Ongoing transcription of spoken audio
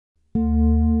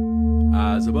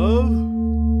As above,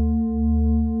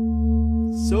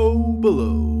 so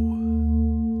below.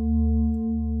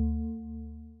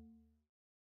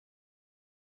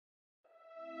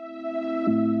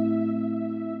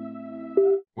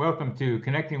 Welcome to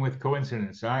Connecting with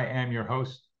Coincidence. I am your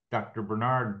host, Dr.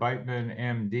 Bernard Beitman,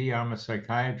 MD. I'm a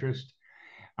psychiatrist.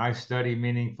 I study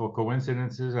meaningful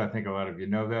coincidences. I think a lot of you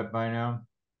know that by now.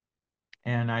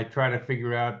 And I try to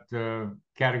figure out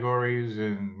categories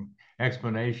and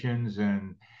explanations,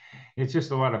 and it's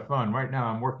just a lot of fun. Right now,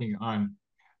 I'm working on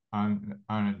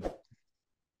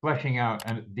fleshing out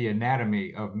the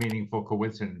anatomy of meaningful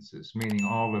coincidences, meaning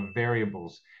all the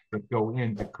variables that go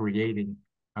into creating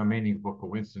a meaningful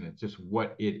coincidence, just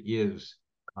what it is.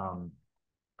 But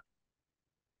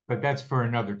that's for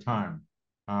another time.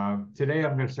 Today,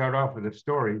 I'm going to start off with a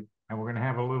story, and we're going to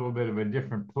have a little bit of a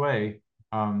different play.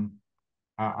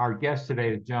 Our guest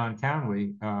today is John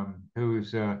Townley,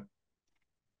 who's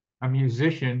a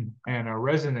musician and a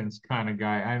resonance kind of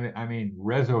guy. I mean,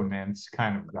 resonance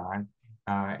kind of guy,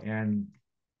 and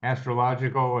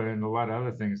astrological and a lot of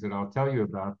other things that I'll tell you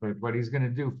about. But what he's going to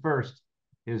do first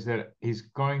is that he's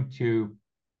going to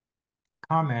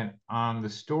comment on the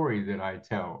story that I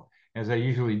tell. As I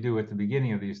usually do at the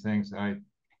beginning of these things, I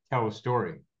tell a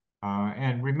story.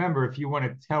 And remember, if you want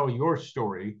to tell your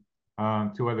story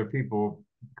to other people,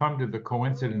 come to the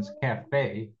Coincidence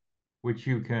Cafe, which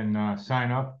you can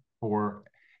sign up for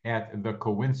at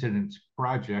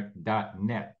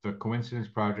thecoincidenceproject.net, the Coincidence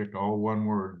Project, all one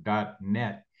word,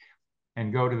 .net,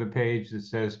 and go to the page that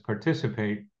says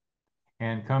participate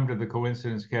and come to the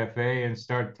Coincidence Cafe and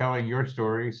start telling your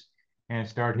stories and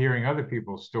start hearing other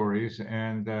people's stories.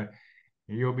 And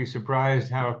you'll be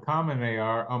surprised how common they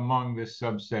are among this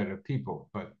subset of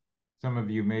people. But some of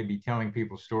you may be telling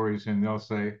people stories and they'll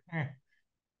say,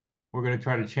 we're going to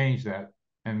try to change that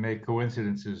and make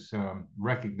coincidences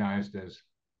recognized as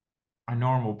a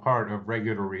normal part of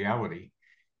regular reality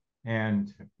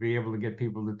and be able to get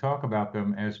people to talk about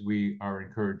them as we are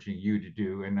encouraging you to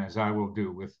do and as I will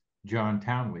do with John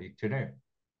Townley today.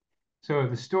 So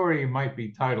the story might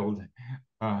be titled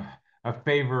A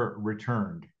Favor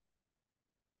Returned.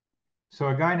 So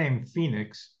a guy named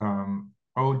Phoenix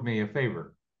owed me a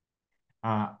favor.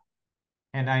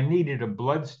 And I needed a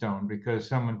bloodstone because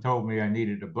someone told me I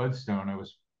needed a bloodstone. I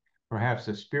was perhaps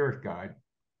a spirit guide,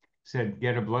 said,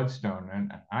 get a bloodstone.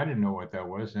 And I didn't know what that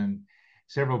was. And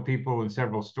several people in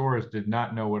several stores did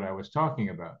not know what I was talking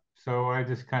about. So I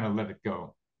just kind of let it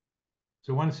go.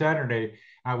 So one Saturday,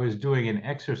 I was doing an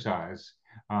exercise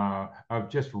of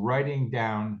just writing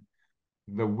down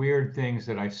the weird things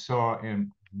that I saw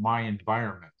in my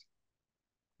environment.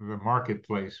 The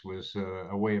marketplace was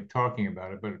a way of talking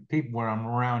about it, but people when I'm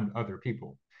around other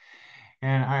people.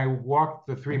 And I walked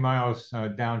the 3 miles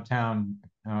downtown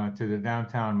to the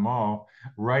downtown mall,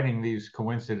 writing these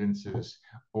coincidences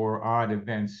or odd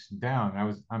events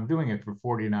down. I'm doing it for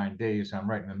 49 days. I'm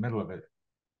right in the middle of it.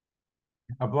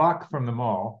 A block from the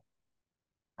mall,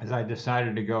 as I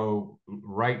decided to go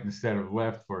right instead of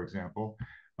left, for example,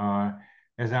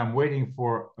 as I'm waiting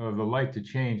for the light to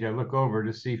change, I look over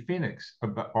to see Phoenix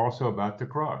also about to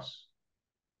cross.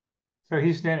 So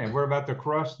he's standing. We're about to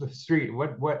cross the street.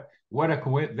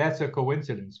 That's a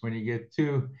coincidence when you get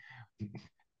two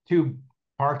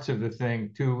parts of the thing,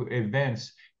 two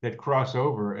events that cross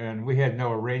over, and we had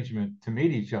no arrangement to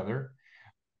meet each other,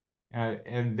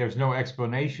 and there's no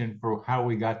explanation for how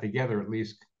we got together, at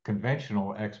least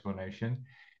conventional explanation.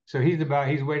 So he's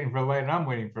waiting for the light, and I'm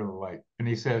waiting for the light, and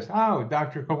he says, "Oh,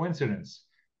 Dr. Coincidence."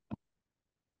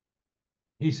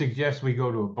 He suggests we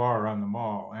go to a bar on the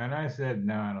mall. And I said,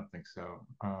 no, I don't think so.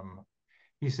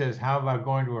 He says, how about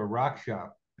going to a rock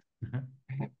shop?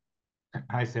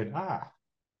 I said, a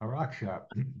rock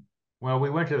shop. Well,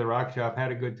 we went to the rock shop,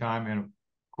 had a good time. And of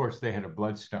course, they had a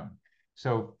bloodstone.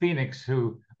 So Phoenix,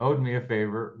 who owed me a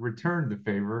favor, returned the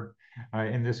favor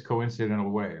in this coincidental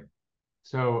way.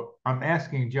 So I'm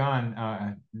asking John,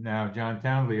 now John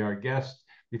Townley, our guest,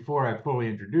 before I fully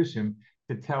introduce him,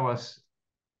 to tell us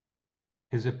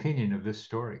his opinion of this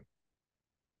story.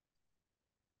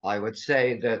 I would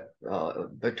say that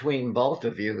between both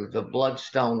of you, the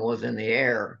bloodstone was in the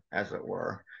air, as it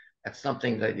were. That's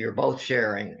something that you're both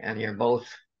sharing, and you're both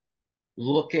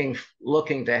looking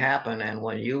to happen. And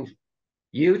when you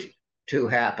two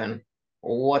happen,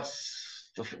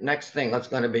 what's the next thing that's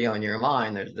going to be on your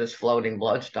mind? There's this floating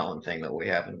bloodstone thing that we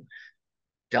haven't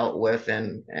dealt with,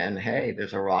 and hey,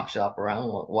 there's a rock shop around.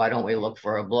 Why don't we look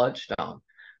for a bloodstone?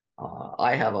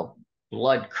 I have a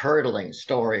blood-curdling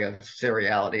story of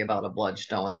seriality about a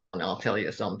bloodstone, and I'll tell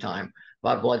you sometime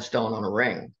about bloodstone on a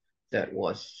ring that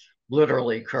was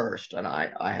literally cursed, and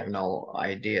I have no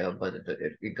idea, but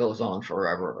it goes on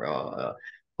forever.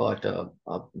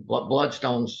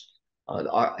 Bloodstones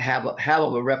have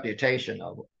a reputation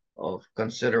of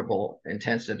considerable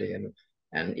intensity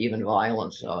and even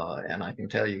violence, and I can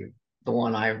tell you the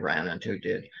one I ran into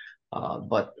did.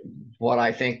 But what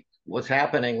I think was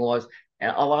happening was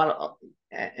a lot of,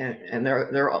 and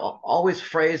there are always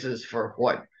phrases for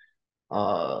what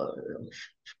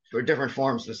for different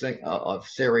forms of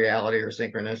seriality or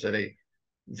synchronicity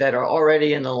that are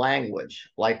already in the language.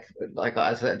 Like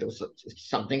I said,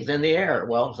 something's in the air.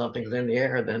 Well, something's in the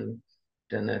air, then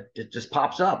it just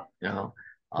pops up, you know.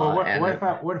 Well, And what if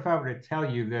I were to tell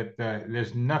you that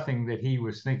there's nothing that he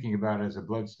was thinking about as a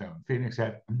bloodstone? Phoenix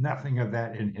had nothing of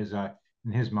that in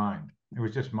his mind. It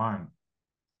was just mine.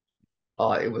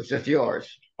 it was just yours.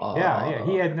 Yeah, yeah.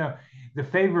 He had no. The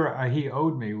favor he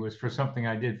owed me was for something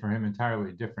I did for him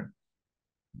entirely different.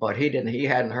 But he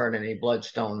hadn't heard any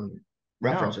bloodstone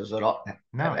No, references at all,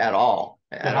 no. at all.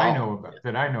 That I know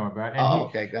about. Oh,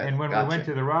 okay, good, And when we went gotcha.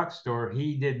 to the rock store,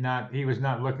 he was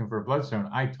not looking for a bloodstone.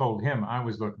 I told him I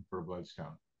was looking for a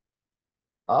bloodstone.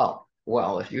 Oh,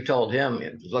 well, if you told him he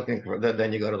was looking for that,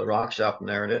 then you go to the rock shop and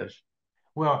there it is.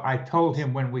 Well, I told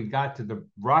him when we got to the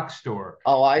rock store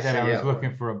Oh, I that see. I was Yeah,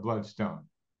 looking for a bloodstone.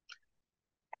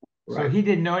 So right, he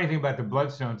didn't know anything about the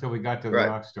bloodstone until we got to the right.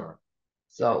 rock store.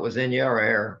 So it was in your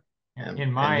air, In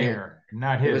and my ear,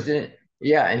 not it was his. in,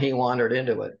 yeah, and he wandered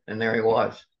into it, and there he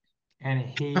was.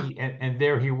 And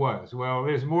there he was. Well,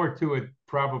 there's more to it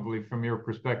probably from your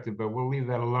perspective, but we'll leave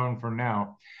that alone for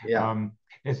now. Yeah, Um,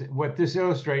 what this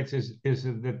illustrates is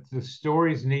that the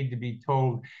stories need to be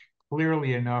told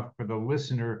clearly enough for the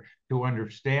listener to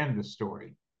understand the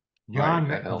story. right.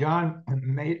 That helps.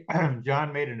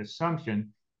 John made an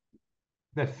assumption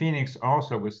that Phoenix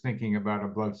also was thinking about a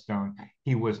bloodstone.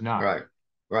 He was not. Right,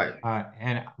 right,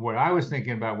 And what I was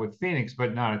thinking about with Phoenix,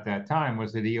 but not at that time,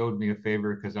 was that he owed me a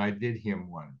favor because I did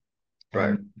him one,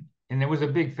 right, and it was a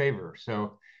big favor.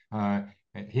 So uh,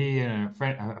 he and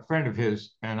a friend of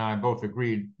his and I both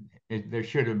agreed there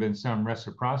should have been some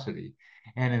reciprocity,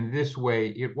 and in this way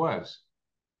it was.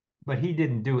 But he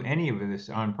didn't do any of this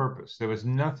on purpose. There was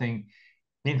nothing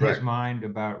in his right, mind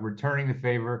about returning the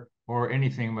favor or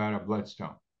anything about a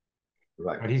bloodstone.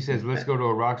 right. But he says, let's Okay. go to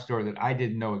a rock store that I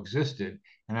didn't know existed,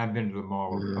 and I've been to the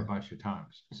mall a Mhm. bunch of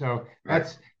times. So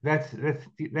Right.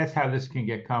 that's how this can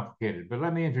get complicated. But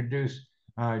let me introduce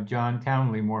John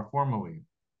Townley more formally.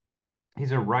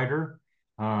 He's a writer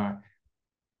uh,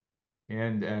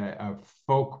 and a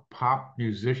folk pop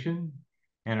musician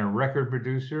and a record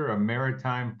producer, a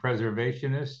maritime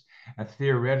preservationist, a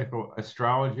theoretical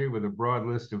astrologer with a broad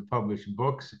list of published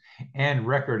books and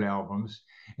record albums.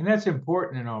 And that's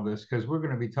important in all this because we're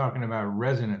going to be talking about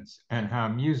resonance and how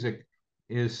music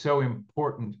is so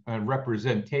important a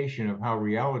representation of how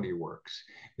reality works.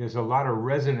 There's a lot of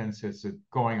resonance that's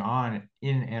going on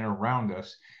in and around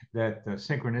us that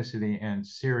synchronicity and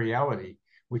seriality,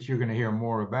 which you're going to hear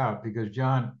more about, because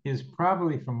John is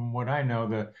probably, from what I know,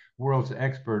 the world's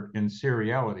expert in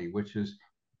seriality, which is,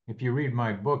 if you read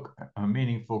my book,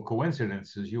 Meaningful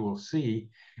Coincidences, you will see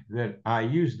that I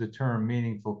use the term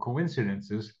meaningful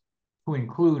coincidences to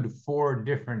include four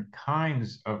different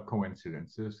kinds of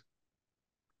coincidences: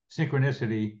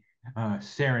 synchronicity,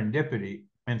 serendipity,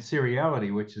 and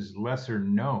seriality, which is lesser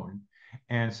known,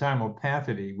 and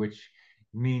simulpathity, which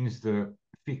means the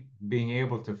being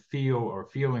able to feel or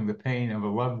feeling the pain of a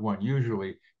loved one,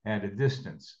 usually at a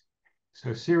distance.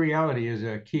 So seriality is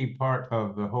a key part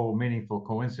of the whole meaningful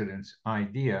coincidence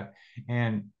idea.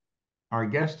 And our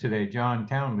guest today, John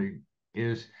Townley,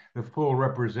 is the full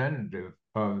representative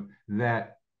of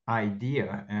that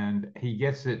idea. And he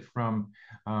gets it from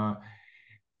Paul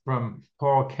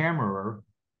Kammerer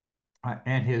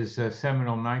and his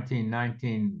seminal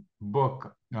 1919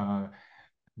 book,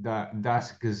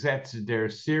 Das Gesetz der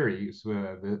Series,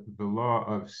 the law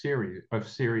of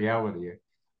seriality,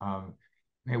 um,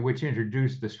 which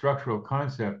introduced the structural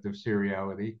concept of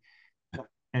seriality.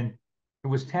 And it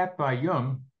was tapped by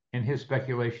Jung in his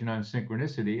speculation on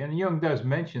synchronicity. And Jung does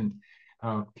mention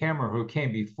Kammerer, who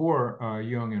came before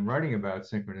Jung in writing about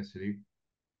synchronicity,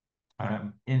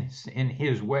 in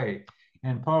his way.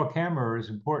 And Paul Kammerer, is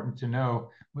important to know,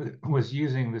 was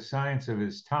using the science of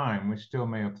his time, which still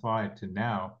may apply to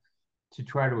now, to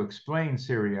try to explain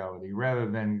seriality rather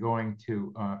than going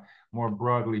to more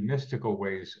broadly mystical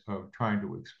ways of trying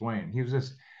to explain.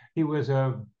 He was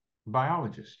a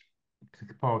biologist,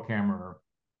 Paul Kammerer,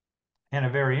 and a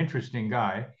very interesting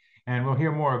guy. And we'll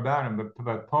hear more about him.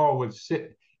 But Paul would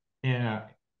sit in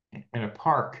a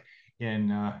park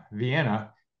in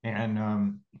Vienna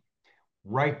and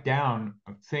write down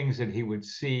things that he would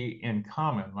see in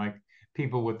common, like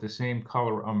people with the same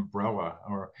color umbrella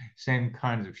or same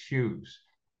kinds of shoes,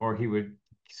 or he would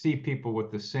see people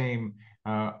with the same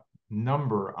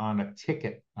number on a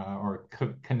ticket or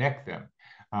connect them.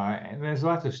 And there's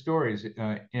lots of stories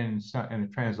in the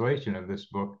translation of this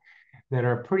book that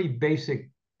are pretty basic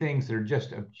things that are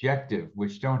just objective,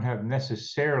 which don't have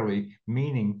necessarily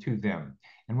meaning to them.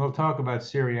 And we'll talk about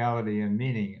seriality and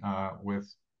meaning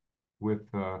with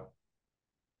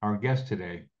our guest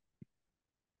today,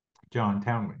 John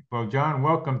Townley. Well, John,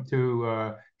 welcome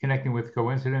to Connecting with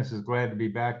Coincidences. Glad to be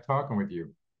back talking with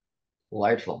you.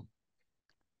 Delightful.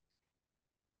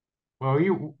 Well,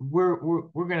 we're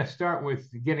going to start with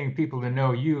getting people to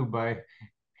know you by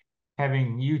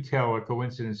having you tell a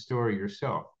coincidence story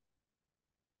yourself.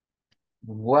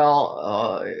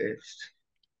 Well,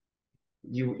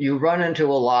 you run into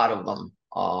a lot of them,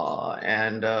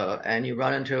 and you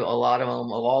run into a lot of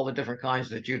them of all the different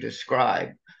kinds that you describe,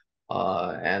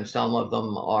 and some of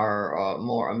them are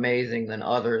more amazing than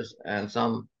others, and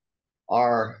some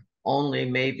are only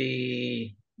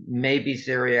maybe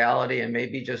seriality and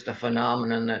maybe just a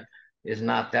phenomenon that is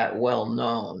not that well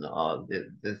known.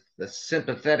 The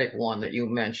sympathetic one that you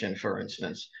mentioned, for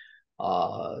instance,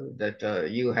 that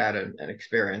you had an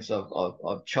experience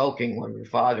of choking when your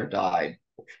father died,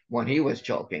 when he was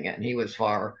choking, and he was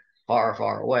far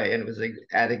away, and it was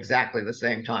at exactly the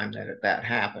same time that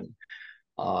happened.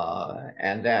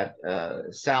 And that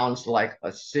sounds like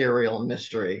a serial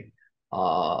mystery.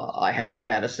 I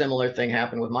had a similar thing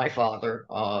happen with my father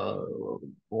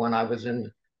when I was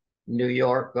in New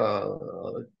York,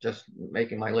 just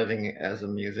making my living as a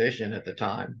musician at the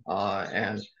time.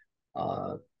 And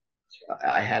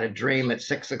I had a dream at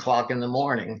 6 o'clock in the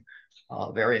morning,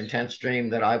 a very intense dream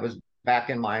that I was back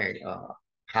in my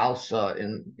house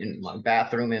in my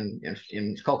bathroom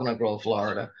in Coconut Grove,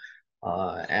 Florida,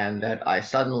 and that I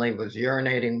suddenly was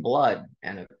urinating blood,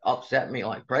 and it upset me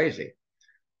like crazy.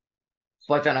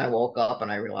 But then I woke up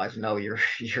and I realized, no, you're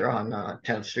on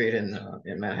 10th Street in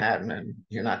Manhattan, and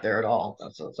you're not there at all.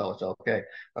 So it's okay.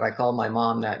 But I called my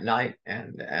mom that night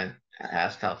and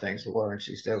asked how things were, and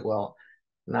she said, well,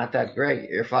 not that great.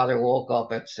 Your father woke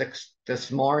up at 6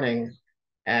 this morning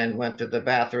and went to the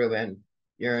bathroom and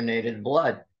urinated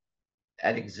blood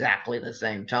at exactly the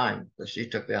same time, because she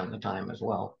took down the time as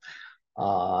well.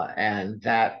 And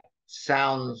that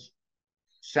sounds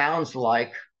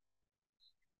like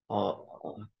uh,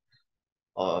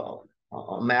 uh,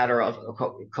 a matter of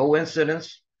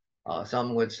coincidence,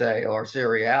 some would say, or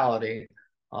seriality.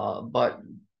 But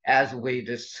as we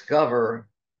discover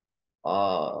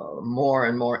more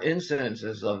and more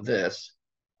incidences of this,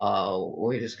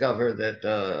 we discover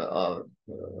that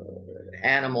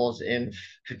animals,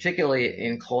 particularly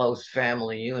in close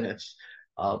family units,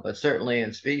 but certainly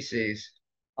in species,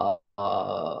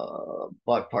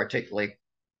 but particularly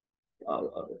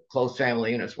close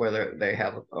family units where they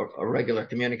have a regular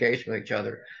communication with each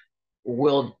other,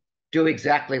 will do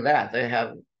exactly that. They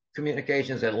have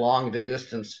communications at long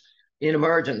distance in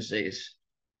emergencies,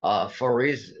 for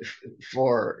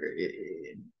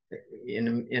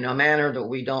in a manner that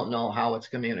we don't know how it's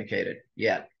communicated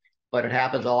yet, but it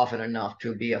happens often enough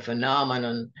to be a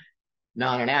phenomenon,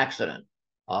 not an accident.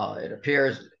 It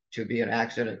appears to be an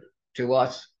accident to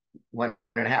us when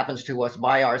it happens to us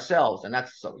by ourselves, and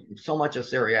that's so much of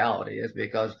seriality is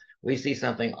because we see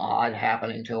something odd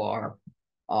happening to our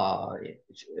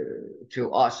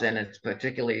to us, and it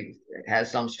particularly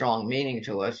has some strong meaning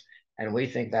to us, and we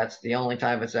think that's the only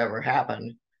time it's ever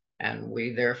happened, and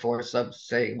we therefore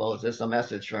say, well, is this a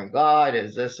message from God?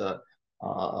 Is this a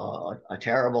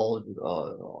terrible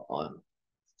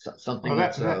something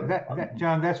Well,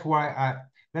 John, that's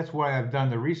why I've done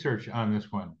the research on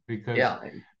this one, yeah,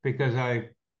 because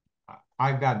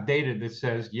I've got data that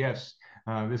says yes,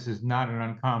 this is not an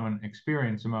uncommon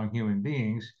experience among human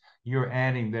beings. You're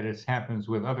adding that it happens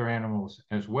with other animals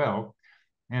as well,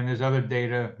 and there's other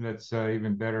data that's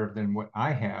even better than what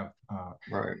I have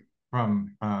right,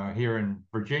 from here in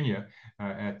Virginia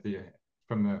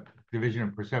from the Division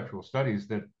of Perceptual Studies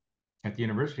that at the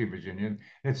University of Virginia.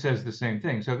 It says the same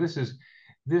thing. So this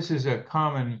is a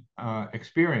common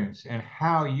experience, and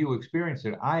how you experience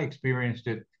it. I experienced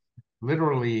it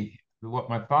literally what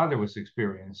my father was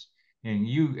experiencing, and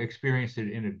you experienced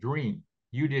it in a dream.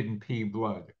 You didn't pee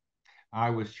blood. I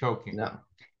was choking. no,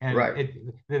 And right,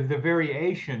 the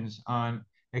variations on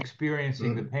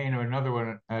experiencing the pain of another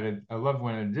one at a loved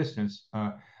one at a distance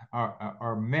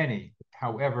are many.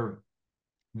 However,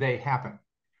 they happen.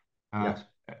 Uh,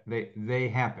 yeah, they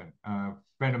happen. A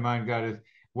friend of mine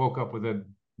woke up with a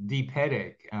deep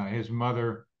headache. His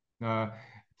mother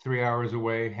 3 hours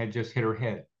away had just hit her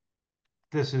head.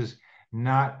 This is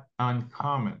not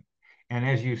uncommon. And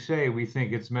as you say, we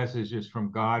think it's messages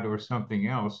from God or something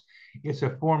else. It's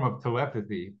a form of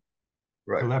telepathy.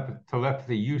 Right.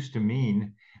 Telepathy used to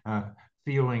mean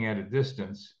feeling at a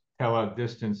distance,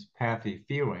 tele-distance pathy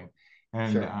feeling.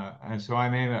 And so I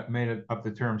made up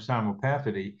the term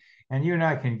simulpathity. And you and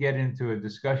I can get into a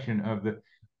discussion of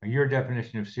your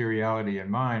definition of seriality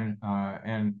and mine,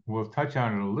 and we'll touch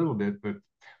on it a little bit. But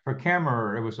for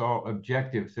Kammerer, it was all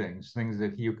objective things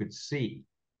that you could see,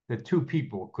 that two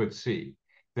people could see,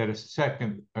 that a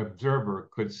second observer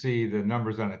could see the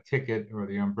numbers on a ticket or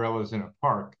the umbrellas in a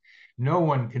park. No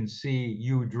one can see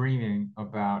you dreaming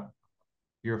about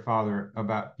your father,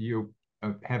 about you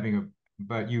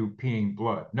about you peeing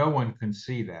blood. No one can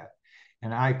see that.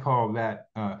 And I call that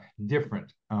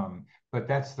different. But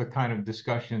that's the kind of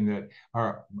discussion that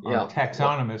our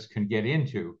taxonomists can get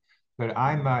into. But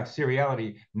I'm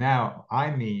seriality now,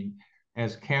 I mean,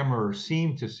 as Kammerer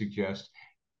seemed to suggest,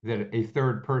 that a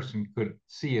third person could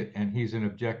see it, and he's an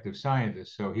objective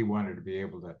scientist, so he wanted to be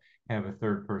able to have a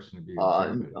third person to be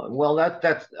observed. Well,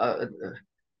 that's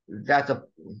a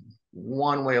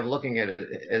one way of looking at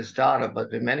it as data,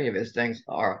 but many of his things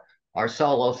are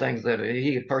solo things that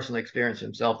he personally experienced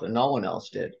himself that no one else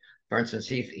did. For instance,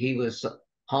 he was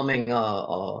humming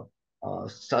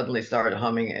suddenly started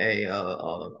humming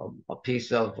a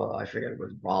piece of I forget, it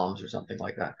was Brahms or something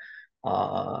like that,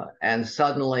 and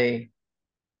suddenly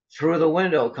through the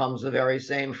window comes the very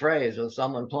same phrase of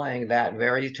someone playing that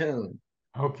very tune.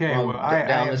 Okay, well,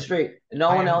 down the street.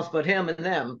 No one else but him and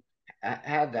them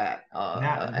had that.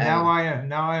 Now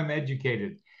I'm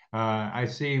educated. I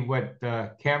see what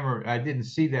Kammerer. I didn't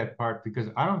see that part because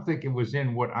I don't think it was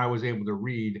in what I was able to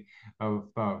read of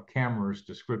Kammerer's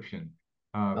description.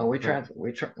 No, we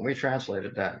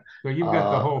translated that. So you've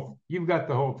got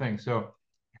the whole thing. So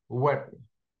what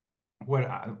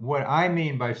I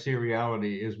mean by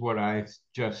seriality is what I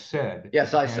just said.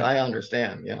 Yes, I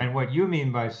understand. Yeah. And what you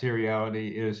mean by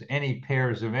seriality is any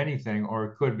pairs of anything, or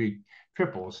it could be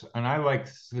triples. And I like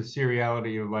the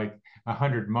seriality of like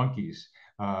 100 monkeys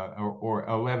or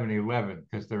 1111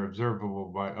 because they're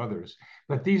observable by others.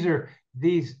 But these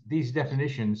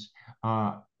definitions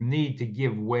need to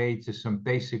give way to some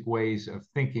basic ways of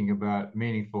thinking about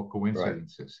meaningful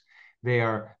coincidences.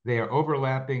 Right. They are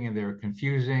overlapping and they're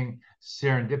confusing.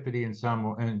 Serendipity and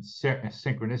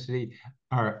synchronicity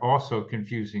are also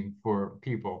confusing for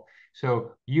people.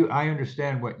 So I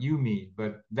understand what you mean,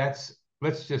 but let's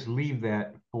just leave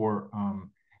that for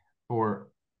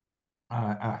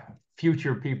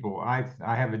future people. I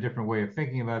have a different way of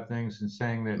thinking about things and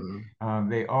saying that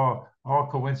they all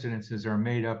coincidences are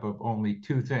made up of only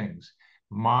two things: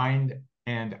 mind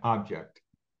and object.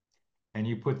 And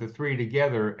you put the three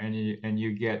together and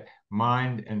you get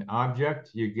mind and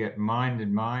object, you get mind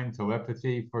and mind,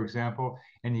 telepathy, for example,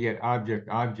 and you get object,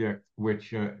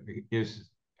 which is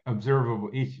observable.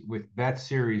 Each with that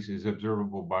series is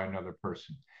observable by another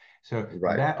person. So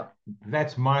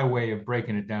that's my way of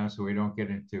breaking it down so we don't get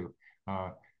into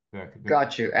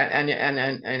got you.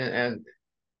 And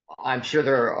I'm sure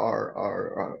there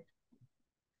are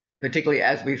particularly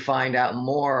as we find out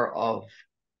more of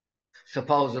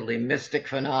supposedly mystic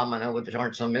phenomena, which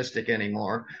aren't so mystic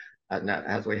anymore,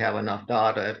 as we have enough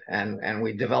data and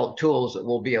we develop tools that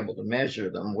will be able to measure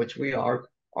them, which we are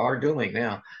doing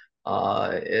now,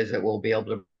 is that we'll be able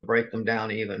to break them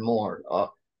down even more.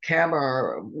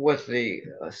 Kammerer, with the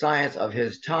science of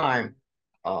his time,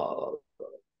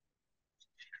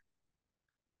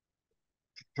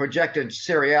 projected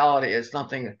seriality as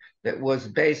something that was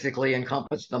basically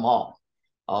encompassed them all.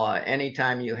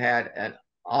 Anytime you had an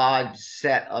odd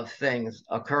set of things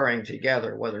occurring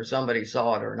together, whether somebody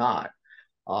saw it or not,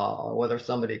 whether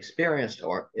somebody experienced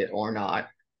it or not,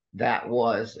 that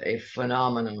was a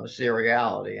phenomenon of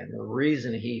seriality. And the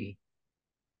reason he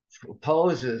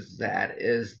proposes that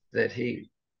is that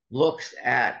he looks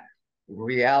at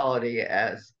reality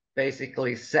as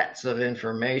basically sets of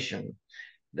information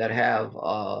that have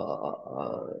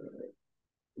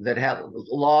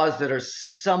laws that are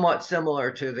somewhat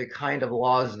similar to the kind of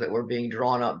laws that were being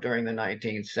drawn up during the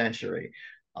 19th century.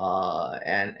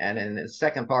 And in the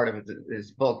second part of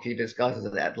his book, he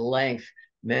discusses at length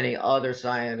many other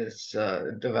scientists'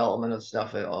 development of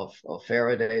stuff, of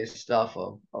Faraday's stuff,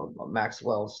 of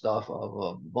Maxwell's stuff,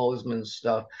 of Boseman's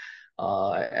stuff,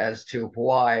 as to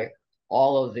why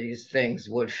all of these things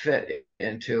would fit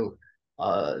into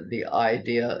the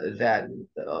idea that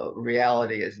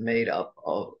reality is made up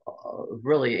of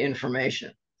really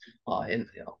information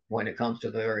when it comes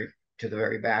to the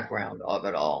very background of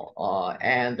it all,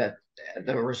 and that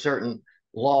there were certain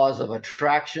laws of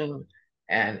attraction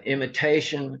and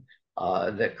imitation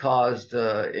that caused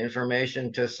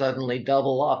information to suddenly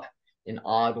double up in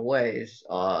odd ways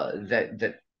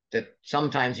that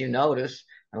sometimes you notice,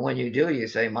 and when you do, you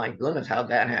say, "My goodness, how'd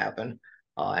that happen?"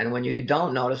 And when you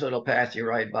don't notice, it'll pass you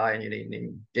right by, and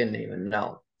you didn't even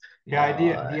know. The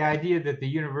idea that the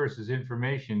universe is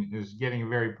information is getting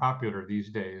very popular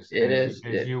these days, It is,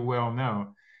 as you well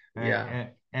know, yeah,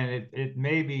 and it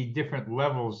may be different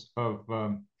levels of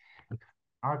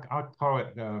I'll call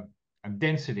it a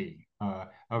density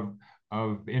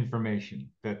of information.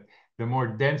 That the more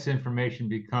dense information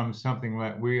becomes something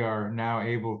that we are now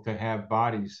able to have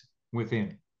bodies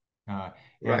within, right.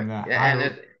 and the And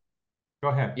higher. Go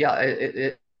ahead. yeah,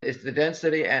 it's the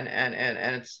density and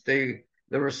it's the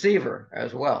receiver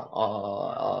as well,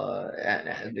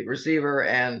 and the receiver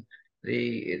and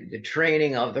the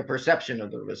training of the perception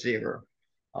of the receiver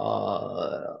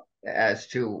as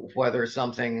to whether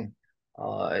something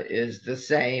is the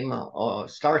same,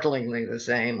 startlingly the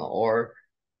same, or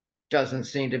doesn't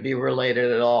seem to be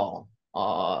related at all.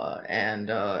 And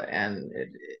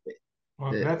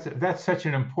Well, the, that's such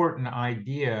an important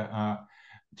idea,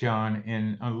 John,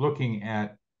 in looking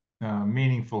at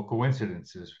meaningful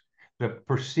coincidences. The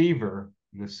perceiver,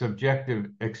 the subjective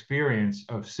experience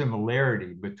of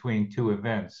similarity between two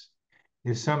events,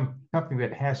 is something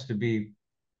that has to be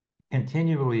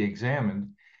continually examined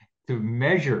to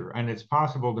measure, and it's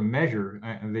possible to measure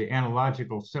the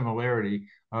analogical similarity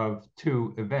of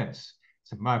two events.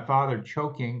 So my father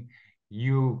choking,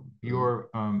 your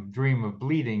dream of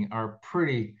bleeding are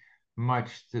pretty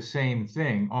much the same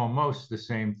thing, almost the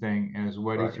same thing as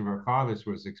what each right. of our fathers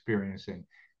was experiencing.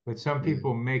 But some Mm.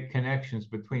 people make connections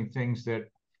between things that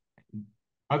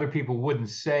other people wouldn't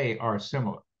say are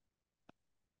similar.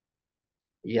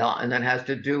 Yeah, and that has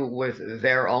to do with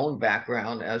their own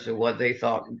background as to what they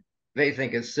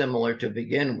think is similar to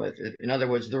begin with. In other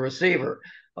words, the receiver,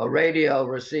 a radio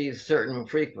receives certain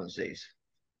frequencies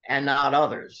and not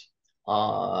others.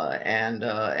 And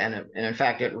in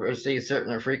fact, it receives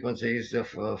certain frequencies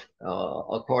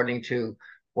according to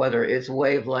whether its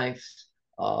wavelengths,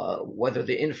 whether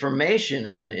the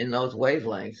information in those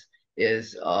wavelengths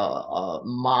is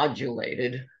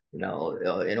modulated,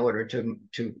 in order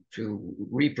to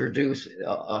reproduce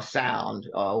a sound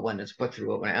when it's put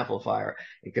through an amplifier.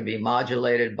 It can be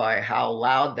modulated by how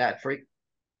loud that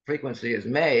frequency is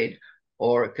made,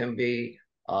 or it can be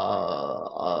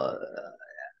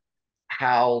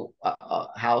how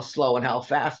slow and how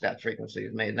fast that frequency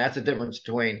is made. And that's the difference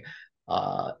between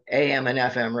AM and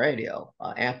FM radio,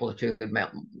 amplitude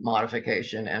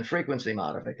modification and frequency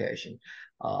modification.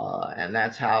 And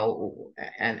that's how,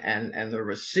 and the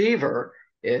receiver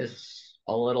is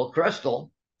a little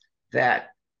crystal that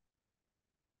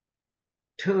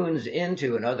tunes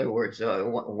into, in other words,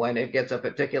 when it gets a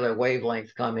particular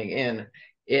wavelength coming in,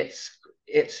 it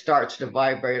starts to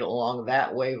vibrate along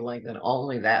that wavelength and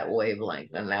only that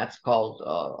wavelength, and that's called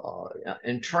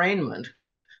entrainment,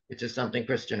 which is something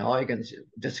Christian Huygens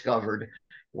discovered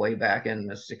way back in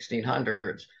the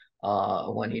 1600s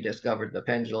when he discovered the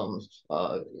pendulums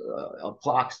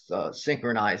clocks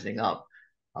synchronizing up.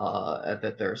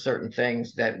 That there are certain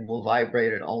things that will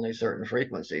vibrate at only certain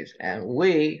frequencies, and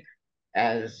we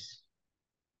as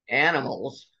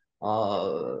animals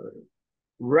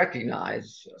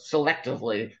recognize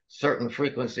selectively certain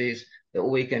frequencies that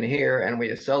we can hear, and we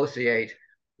associate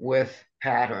with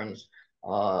patterns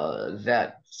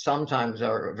that sometimes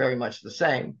are very much the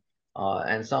same,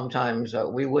 and sometimes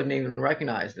we wouldn't even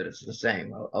recognize that it's the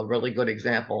same. A really good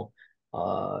example,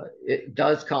 it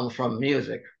does come from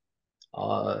music,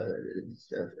 uh,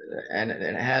 and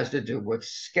it has to do with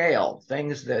scale,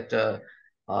 things that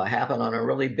happen on a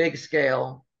really big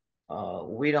scale.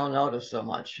 We don't notice so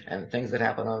much, and things that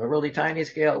happen on a really tiny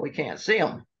scale, we can't see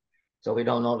them, so we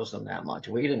don't notice them that much.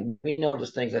 We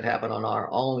notice things that happen on our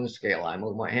own scale. I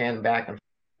move my hand back and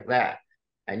forth like that,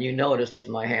 and you notice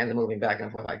my hand moving back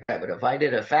and forth like that. But if I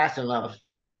did it fast enough,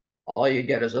 all you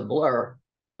get is a blur.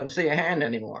 I don't see a hand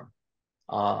anymore,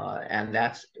 and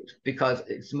that's because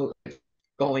it's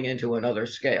going into another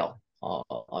scale,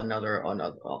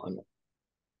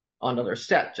 another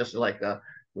set, just like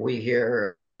we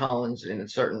hear tones in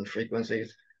certain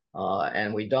frequencies,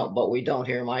 and we don't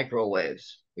hear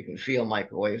microwaves. We can feel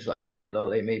microwaves,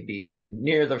 though they may be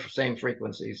near the same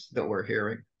frequencies that we're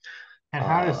hearing. And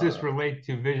how does this relate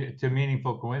to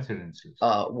meaningful coincidences?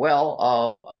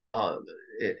 Well,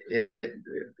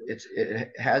 it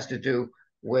has to do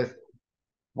with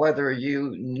whether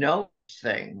you know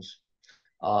things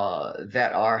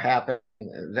that are happening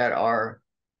that are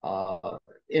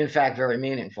in fact very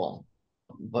meaningful,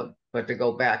 but but to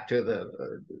go back to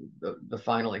the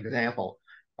final example,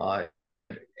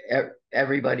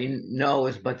 everybody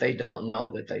knows, but they don't know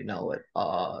that they know it,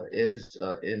 is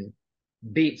in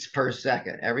beats per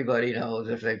second. Everybody knows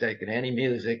if they've taken any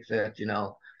music that,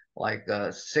 like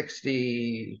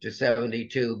 60 to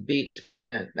 72 beats,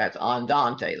 and that's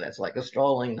andante. That's like a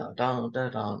strolling, dun, dun,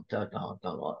 dun, dun, dun,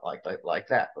 dun, like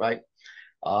that, right?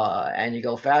 And you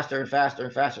go faster and faster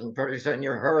and faster, and pretty soon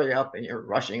you're hurry up and you're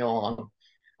rushing along.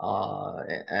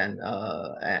 And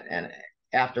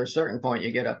after a certain point,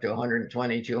 you get up to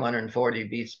 120, 240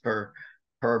 beats per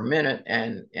minute,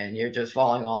 and you're just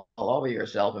falling all over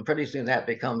yourself. And pretty soon that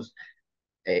becomes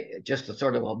just a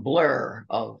sort of a blur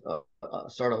of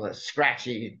sort of a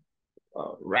scratchy,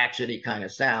 ratchety kind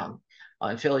of sound,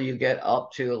 until you get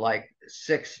up to like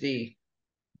 60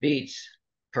 beats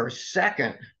per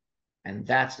second, and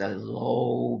that's a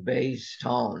low bass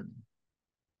tone.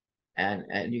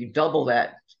 And you double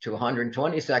that to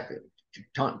 120 seconds,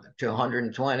 to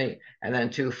 120, and then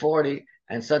 240,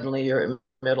 and suddenly you're in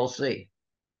middle C.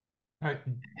 Right.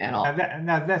 And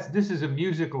This is a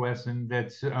music lesson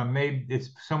that's maybe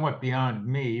it's somewhat beyond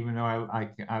me, even though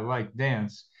I like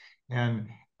dance, and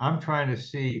I'm trying to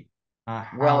see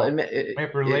how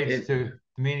it relates to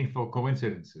meaningful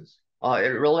coincidences.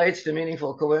 It relates to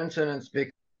meaningful coincidence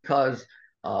because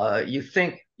you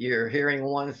think you're hearing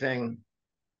one thing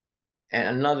and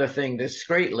another thing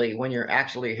discreetly when you're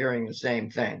actually hearing the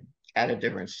same thing at a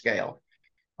different scale.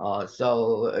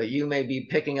 So you may be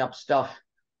picking up stuff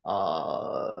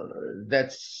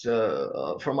that's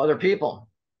from other people,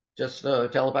 just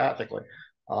telepathically,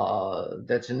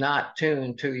 that's not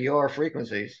tuned to your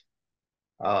frequencies,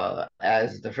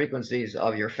 as the frequencies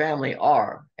of your family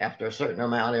are. After a certain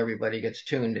amount, everybody gets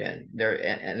tuned in there,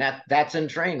 and that's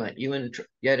entrainment. You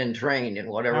get entrained in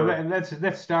whatever. Now,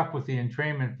 let's stop with the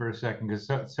entrainment for a second, because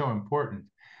it's so important.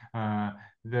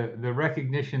 The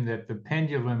recognition that the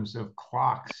pendulums of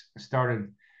clocks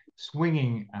started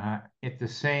swinging in the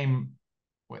same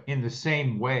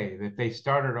way, that they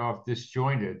started off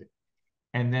disjointed,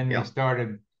 and then they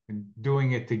started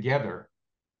doing it together.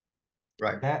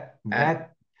 Right.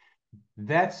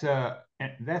 That's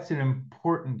an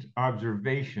important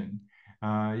observation.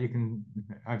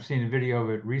 I've seen a video of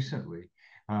it recently,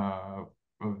 of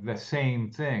the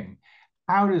same thing.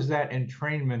 How does that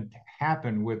entrainment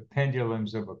happen with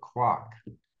pendulums of a clock?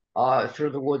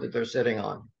 Through the wood that they're sitting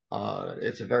on.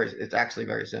 It's actually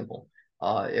very simple.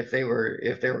 If they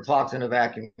were clocks in a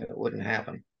vacuum, it wouldn't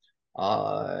happen.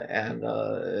 And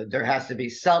there has to be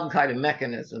some kind of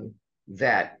mechanism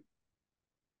that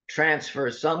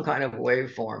transfers some kind of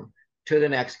waveform to the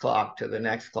next clock,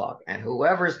 and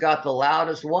whoever's got the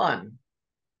loudest one,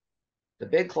 the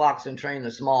big clocks entrain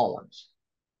the small ones.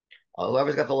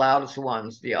 Whoever's got the loudest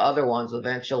ones, the other ones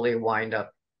eventually wind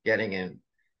up getting in.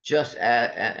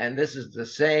 And this is the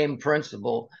same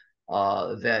principle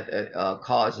that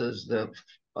causes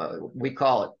we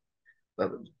call it,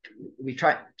 but we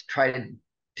try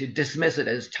to dismiss it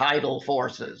as tidal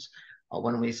forces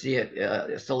when we see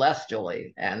it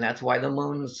celestially, and that's why the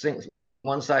moon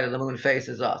one side of the moon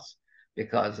faces us,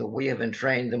 because we have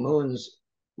entrained the moon's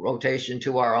rotation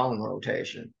to our own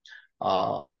rotation.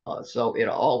 So it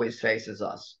always faces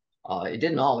us. It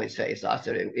didn't always face us.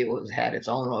 It had its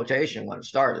own rotation when it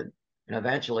started, and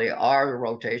eventually our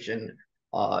rotation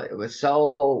it was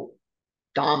so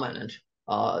dominant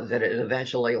that it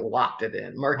eventually locked it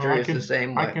in. Mercury is the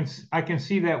same way. I can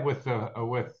see that with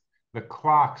the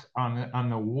clocks on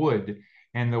the wood,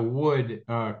 and the wood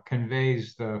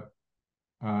conveys the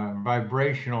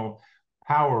vibrational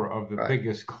power of the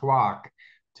biggest clock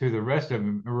to the rest of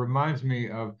them. It reminds me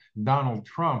of Donald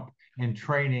Trump in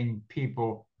training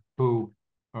people who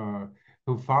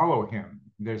follow him.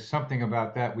 There's something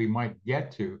about that we might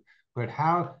get to, but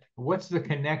what's the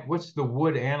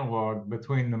wood analog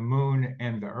between the moon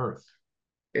and the earth?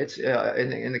 It's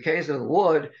in the case of the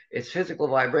wood, it's physical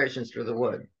vibrations through the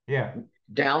wood. Yeah.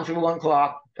 Down from one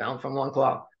clock to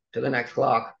the next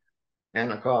clock,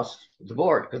 and across the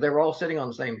board, because they were all sitting on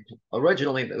the same.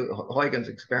 Originally, Huygens'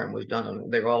 experiment was done,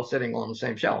 and they were all sitting on the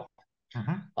same shelf.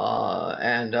 But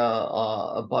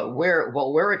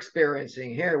what we're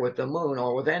experiencing here with the moon,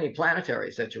 or with any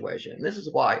planetary situation, this is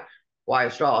why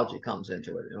astrology comes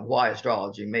into it, and why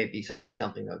astrology may be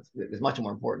something that is much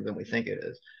more important than we think it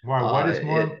is. Why? What is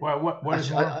more? What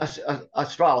is more?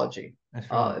 Astrology.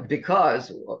 Astrology.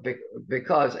 Because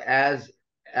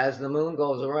as the moon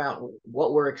goes around,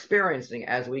 what we're experiencing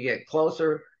as we get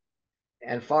closer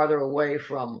and farther away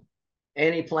from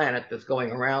any planet that's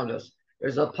going around us,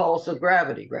 there's a pulse of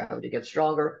gravity. Gravity gets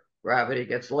stronger, gravity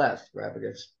gets less. Gravity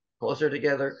gets closer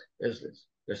together, there's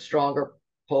stronger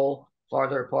pull,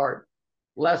 farther apart,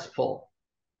 less pull.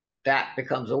 That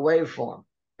becomes a waveform,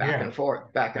 back and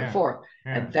forth, back and forth.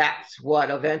 And that's what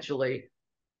eventually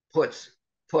put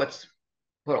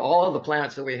all of the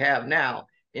planets that we have now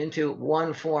into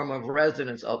one form of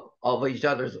resonance of each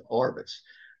other's orbits,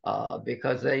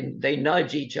 because they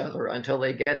nudge each other until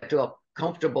they get to a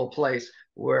comfortable place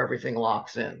where everything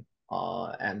locks in.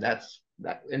 And that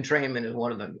entrainment is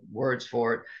one of the words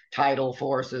for it. Tidal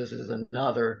forces is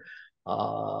another.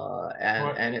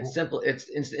 And it's simple. It's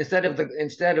instead of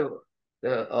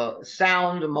the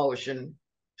sound motion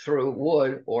through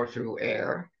wood or through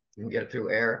air, you can get it through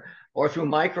air, or through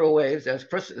microwaves, as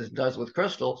Chris does with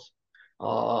crystals.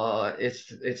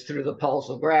 It's through the pulse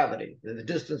of gravity, the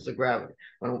distance of gravity.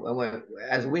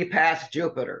 As we pass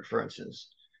Jupiter, for instance,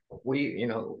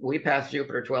 we pass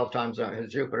Jupiter 12 times on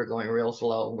Jupiter going real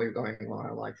slow, and we're going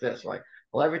like this, right?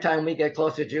 Well, every time we get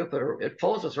close to Jupiter, it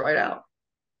pulls us right out,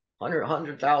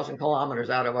 100,000 kilometers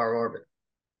out of our orbit,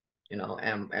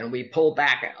 and we pull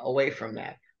back away from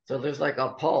that. So there's like a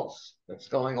pulse that's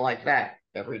going like that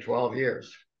every 12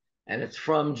 years. And it's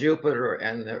from Jupiter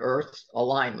and the Earth's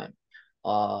alignment.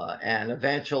 And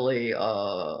eventually,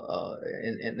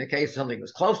 in the case of something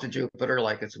that's close to Jupiter,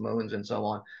 like its moons and so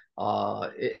on,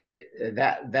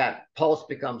 that pulse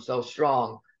becomes so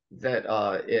strong that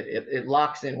it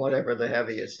locks in whatever the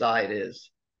heaviest side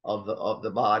is of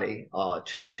the body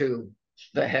to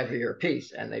the heavier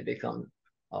piece, and they become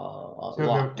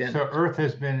locked in. So Earth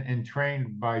has been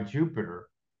entrained by Jupiter,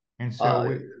 and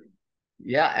so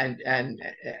yeah, and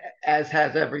as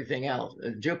has everything else.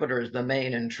 Jupiter is the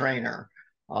main entrainer,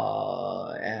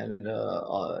 and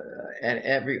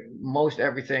most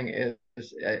everything is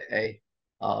a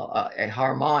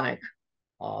harmonic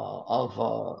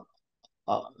of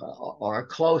or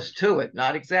close to it,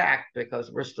 not exact,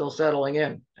 because we're still settling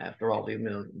in after all these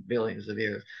billions of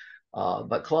years,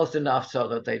 but close enough so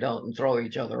that they don't throw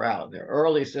each other out. Their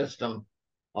early system,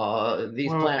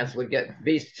 these planets would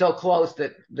be so close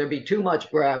that there'd be too much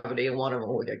gravity and one of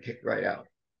them would get kicked right out.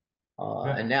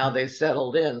 And now they've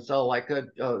settled in. So like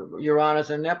Uranus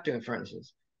and Neptune, for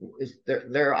instance,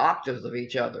 they're octaves of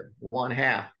each other, one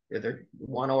half.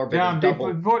 One orbit is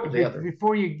double the other.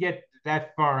 Before you get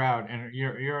that far out, and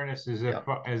Uranus is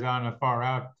on a far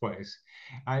out place,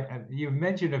 you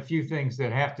mentioned a few things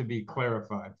that have to be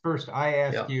clarified. First, I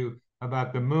asked you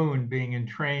about the moon being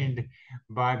entrained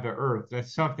by the Earth.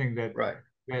 That's something that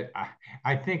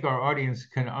I think our audience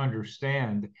can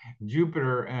understand.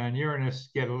 Jupiter and Uranus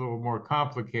get a little more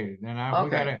complicated,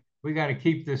 and we got to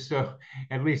keep this so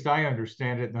at least I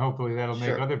understand it, and hopefully that'll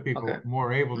make other people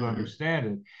more able to understand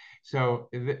it. So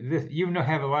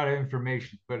have a lot of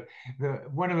information, but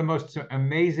one of the most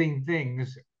amazing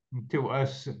things to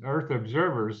us Earth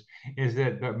observers is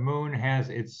that the moon has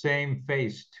its same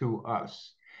face to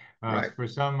us. For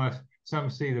some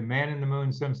see the man in the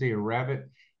moon, some see a rabbit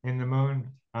in the moon,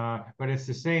 but it's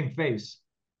the same face.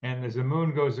 And as the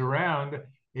moon goes around,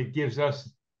 it gives us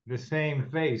the same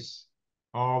face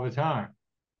all the time.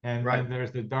 And then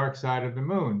there's the dark side of the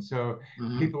moon. So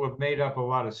people have made up a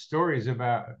lot of stories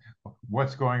about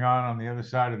what's going on the other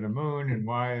side of the moon and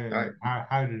why,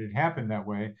 how did it happen that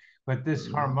way. But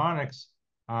this harmonics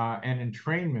and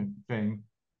entrainment thing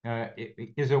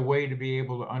is a way to be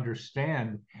able to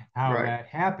understand how that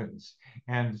happens.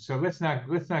 And so let's not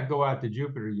go out to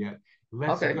Jupiter yet.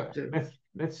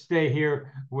 Let's stay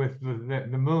here with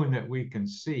the moon that we can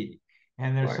see.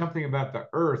 And there's something about the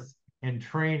Earth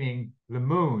entraining the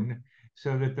moon,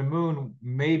 so that the moon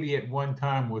maybe at one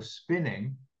time was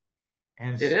spinning,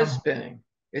 and it is spinning.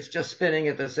 It's just spinning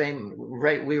at the same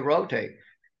rate we rotate.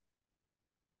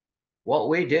 What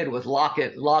we did was lock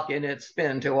in its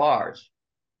spin to ours.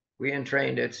 We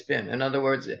entrained its spin. In other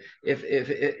words, if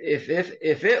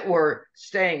it were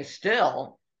staying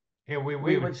still,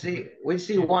 we'd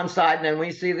see one side and then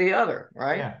we see the other,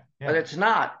 right? But it's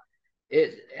not.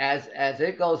 As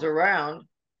it goes around,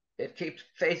 it keeps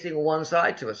facing one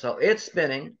side to it. So it's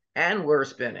spinning and we're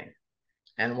spinning.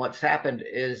 And what's happened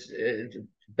is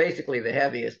basically the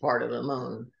heaviest part of the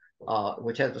moon,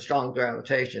 which has a strong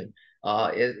gravitation,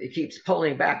 it keeps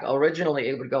pulling back. Originally,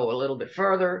 it would go a little bit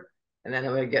further, and then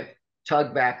it would get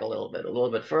tugged back a little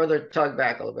bit further, tugged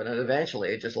back a little bit, and eventually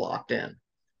it just locked in.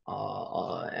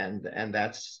 And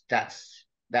that's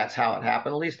how it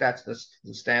happened. At least that's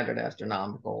the standard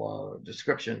astronomical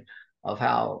description of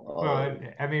how. Well,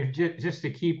 I mean, just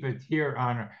to keep it here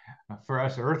on for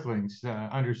us Earthlings to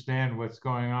understand what's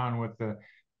going on with the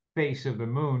face of the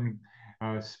moon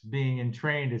being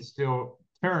entrained, it still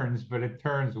turns, but it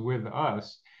turns with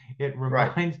us. It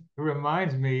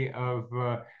reminds me of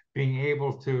being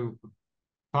able to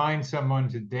find someone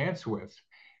to dance with.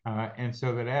 And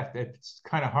so that after, it's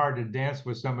kind of hard to dance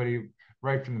with somebody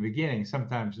right from the beginning,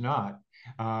 sometimes not.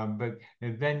 But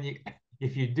then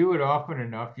if you do it often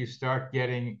enough, you start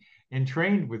getting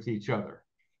entrained with each other.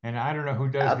 And I don't know who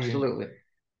does Absolutely.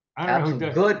 I don't know who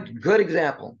Absolutely. does, Good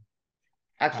example.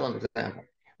 uh, Excellent example.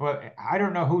 well, I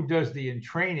don't know who does the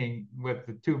entraining with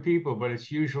the two people, but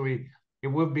it's usually, it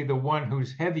will be the one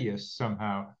who's heaviest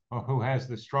somehow, or who has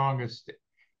the strongest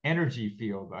energy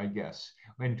field, I guess,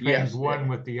 and trains Yes. one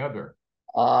with the other.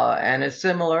 And it's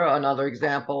similar. Another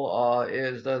example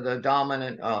is the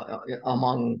dominant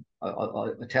among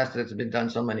a test that's been done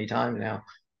so many times now.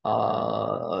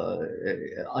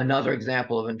 Another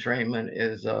example of entrainment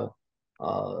is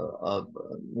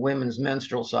women's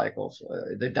menstrual cycles.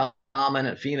 The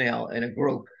dominant female in a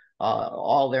group,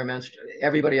 all their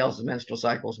everybody else's menstrual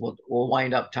cycles will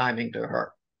wind up timing to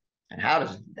her. And how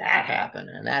does that happen?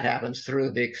 And that happens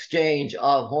through the exchange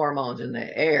of hormones in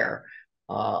the air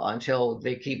until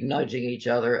they keep nudging each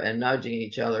other, and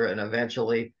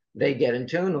eventually they get in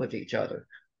tune with each other.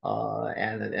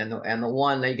 And the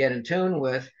one they get in tune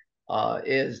with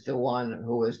is the one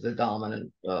who is the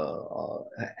dominant,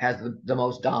 has the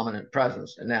most dominant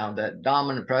presence. And now that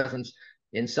dominant presence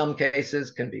in some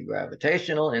cases can be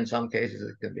gravitational, in some cases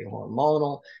it can be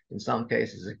hormonal, in some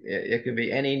cases it could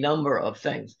be any number of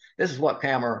things. This is what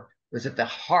Kammerer was at the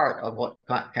heart of what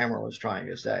Kammerer was trying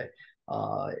to say,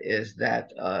 is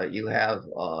that you have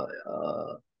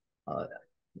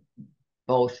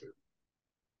both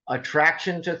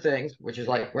attraction to things, which is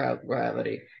like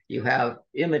gravity. You have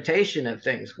imitation of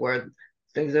things, where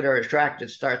things that are attracted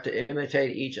start to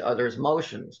imitate each other's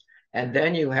motions. And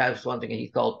then you have something he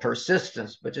called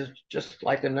persistence, which is just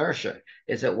like inertia,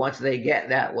 is that once they get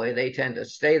that way, they tend to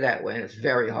stay that way, and it's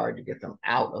very hard to get them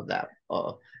out of that.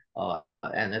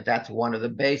 And that's one of the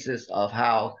basis of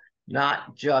how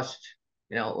not just,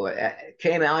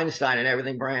 came Einstein and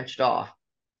everything branched off.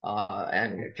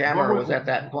 And Kammerer was at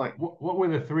that point. What were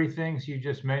the three things you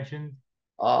just mentioned?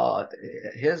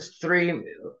 His three,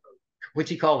 which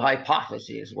he called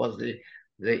hypotheses, was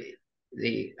the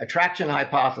attraction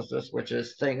hypothesis, which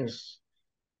is things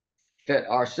that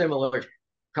are similar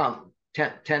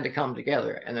tend to come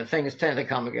together, and the things tend to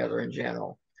come together in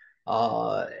general.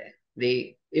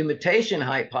 The imitation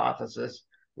hypothesis,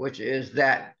 which is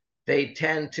that they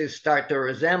tend to start to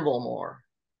resemble more.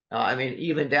 I mean,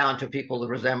 even down to people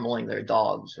resembling their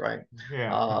dogs, right?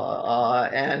 Yeah.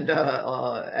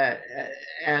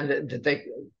 And they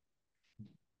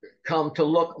come to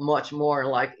look much more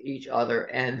like each other.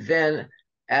 And then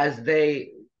as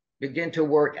they begin to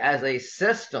work as a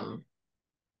system,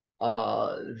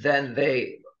 then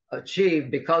they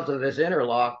achieve, because of this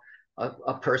interlock,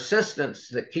 a persistence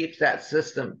that keeps that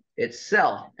system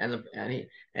itself. And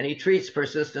he treats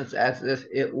persistence as if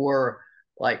it were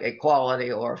like a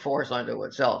quality or a force unto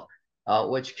itself,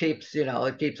 which keeps,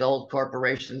 it keeps old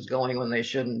corporations going when they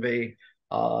shouldn't be.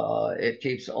 It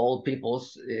keeps old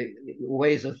people's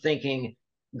ways of thinking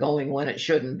going when it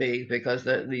shouldn't be, because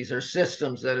these are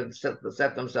systems that have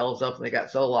set themselves up, and they got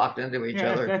so locked into each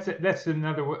other. That's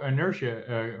another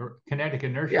inertia, kinetic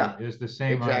inertia is the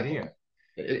same exactly. idea.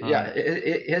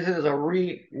 His is a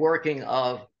reworking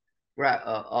of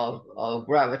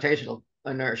gravitational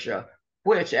inertia,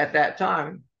 which at that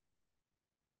time,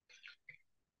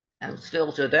 and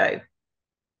still today,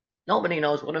 nobody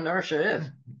knows what inertia is.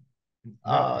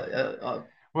 No.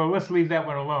 Well, let's leave that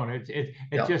one alone.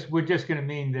 We're just going to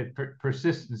mean that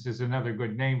persistence is another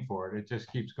good name for it. It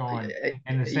just keeps going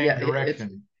in the same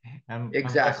direction.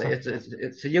 Exactly. It's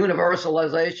a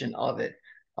universalization of it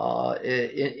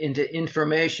into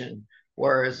information,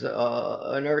 whereas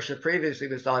inertia previously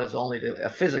was thought as only a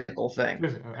physical thing.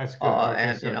 That's good.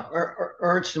 And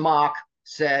Ernst Mach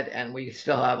said, and we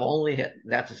still have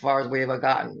that's as far as we have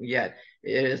gotten yet,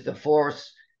 it is the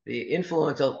force, the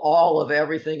influence of all of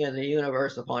everything in the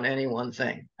universe upon any one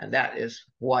thing. And that is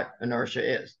what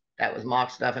inertia is. That was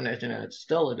Mach's definition, and it's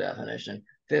still a definition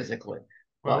physically.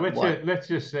 Well, let's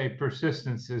just say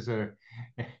persistence is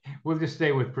we'll just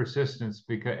stay with persistence,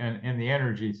 because and the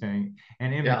energy thing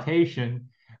and imitation.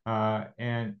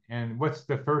 And what's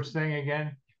the first thing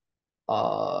again?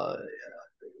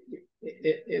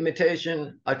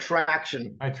 Imitation,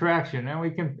 attraction. And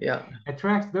we can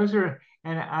attract. Those are,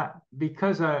 and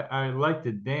because I like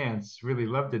to dance, really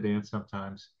love to dance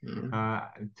sometimes.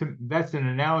 That's an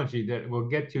analogy that will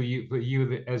get to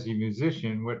you as a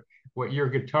musician. What your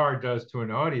guitar does to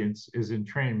an audience is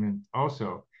entrainment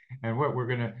also. And what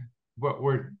we're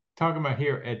talking about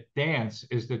here at dance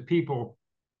is that people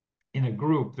in a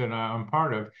group that I'm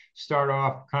part of start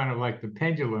off kind of like the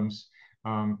pendulums,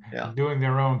 Yeah. doing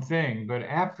their own thing. But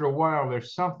after a while,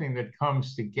 there's something that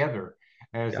comes together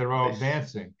as Yeah. they're all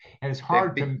dancing, and it's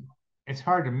hard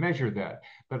to measure that.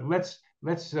 But let's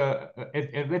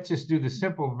just do the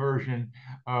simple version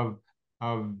of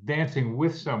dancing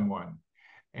with someone,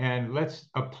 and let's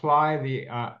apply the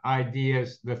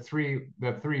ideas, the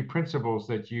three principles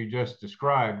that you just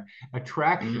described.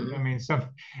 Attraction. I mean,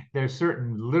 there's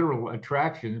certain literal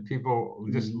attraction. People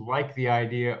just like the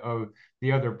idea of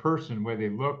the other person, where they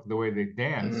look, the way they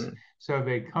dance, so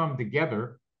they come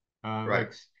together.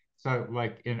 Right.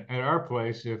 Like at our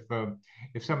place,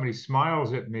 if somebody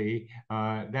smiles at me,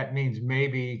 that means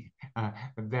maybe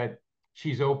that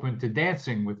she's open to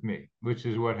dancing with me, which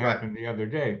is what Right. happened the other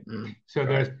day. So Right.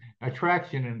 there's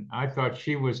attraction, and I thought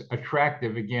she was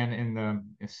attractive again in the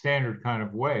standard kind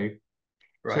of way.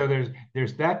 So Right.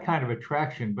 there's that kind of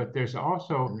attraction, but there's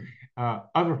also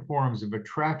other forms of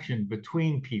attraction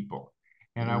between people.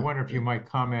 And I wonder if you might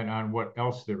comment on what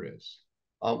else there is.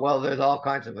 Well, there's all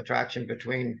kinds of attraction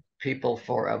between people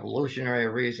for evolutionary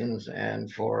reasons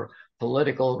and for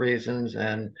political reasons,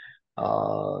 and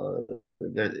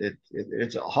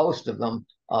it's a host of them.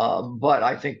 But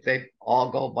I think they all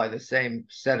go by the same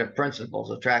set of principles.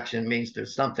 Attraction means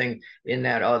there's something in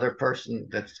that other person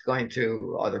that's going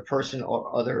to, other person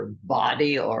or other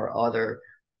body or other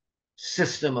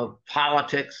system of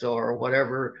politics or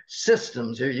whatever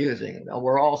systems you're using.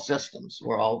 We're all systems.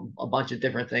 We're all a bunch of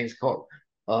different things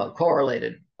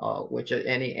correlated, which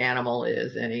any animal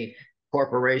is, any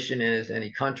corporation is,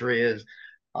 any country is.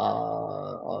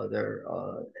 There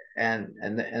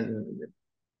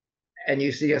and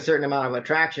you see a certain amount of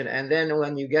attraction, and then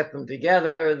when you get them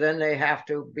together, then they have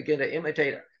to begin to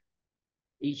imitate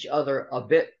each other a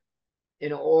bit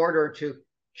in order to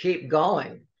keep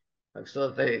going, so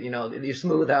that they, you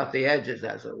smooth out the edges,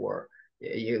 as it were.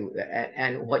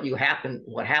 And what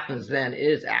happens then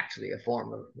is actually a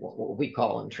form of what we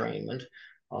call entrainment,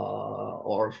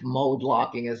 or mode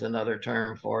locking is another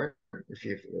term for it. If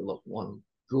you look one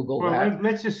Google Well, that.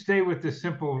 let's just stay with the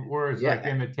simple words like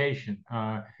Yeah. imitation.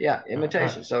 Yeah,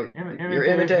 imitation. So you're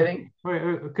imitating.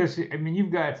 Because I mean,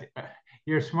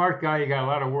 you're a smart guy. You got a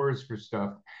lot of words for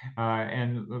stuff,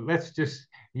 and let's just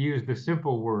use the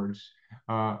simple words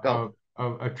of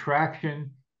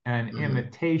attraction and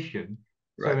imitation,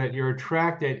 so that you're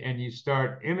attracted and you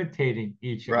start imitating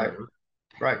each other.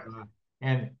 Right.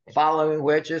 And following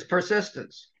which is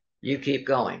persistence. You keep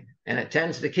going, and it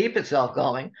tends to keep itself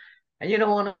going, and you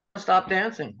don't want to stop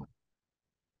dancing.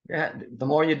 Yeah, the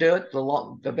more you do it,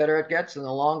 the better it gets, and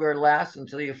the longer it lasts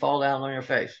until you fall down on your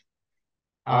face.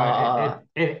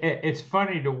 It's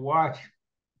funny to watch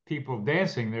people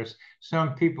dancing. There's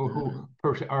some people who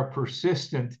are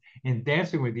persistent in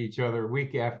dancing with each other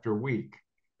week after week.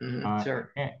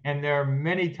 Sure. And there are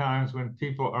many times when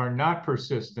people are not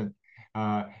persistent.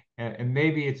 And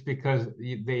maybe it's because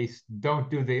they don't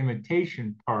do the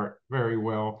imitation part very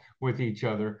well with each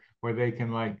other, where they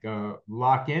can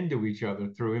lock into each other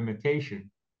through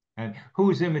imitation. And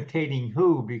who's imitating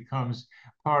who becomes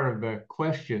part of the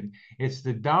question. It's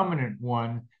the dominant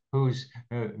one who's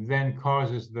then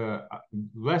causes the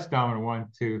less dominant one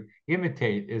to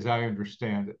imitate, as I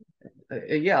understand it.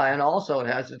 Yeah, and also it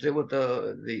has to do with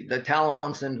the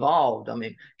talents involved. I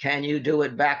mean, can you do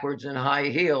it backwards in high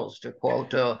heels, to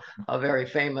quote a very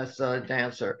famous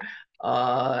dancer?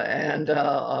 And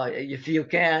if you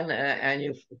can, and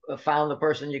you've found the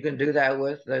person you can do that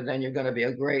with, then you're going to be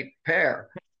a great pair.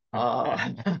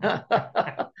 I'm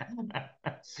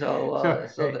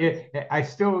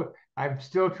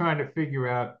still trying to figure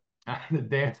out on the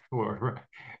dance floor,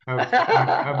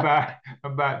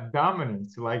 about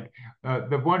dominance. Like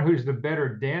the one who's the better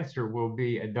dancer will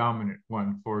be a dominant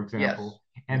one, for example,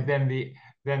 yes. And then the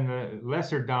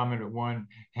lesser dominant one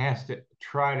has to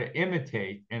try to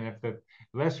imitate, and if the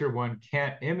lesser one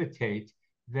can't imitate,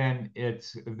 then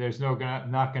there's not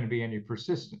going to be any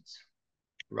persistence.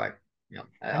 Right. Yeah.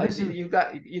 You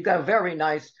got a very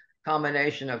nice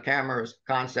combination of Kammerer's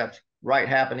concepts right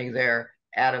happening there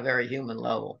at a very human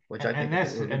level, which I think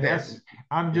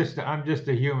I'm just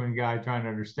a human guy trying to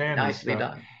understand nicely this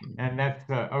stuff. done. And that's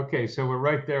okay. So we're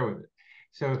right there with it.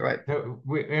 So right.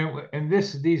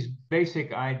 These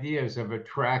basic ideas of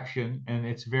attraction and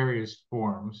its various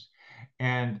forms,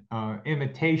 and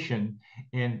imitation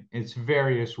in its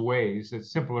various ways.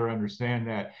 It's simpler to understand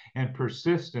that, and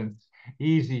persistence,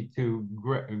 easy to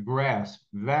grasp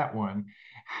that one.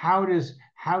 How do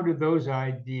those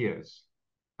ideas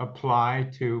apply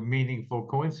to meaningful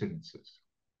coincidences?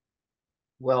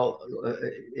 Well,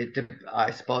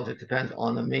 I suppose it depends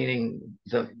on the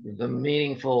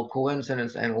meaningful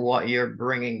coincidence and what you're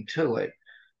bringing to it.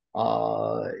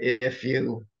 If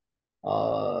you,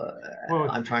 Well,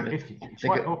 I'm trying to if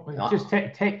figure. just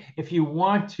take if you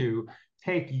want to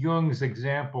take Jung's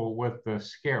example with the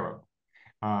scarab,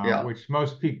 Yeah. which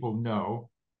most people know,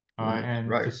 and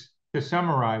Right. to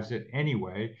summarize it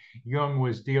anyway, Jung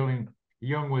was dealing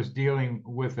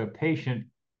with a patient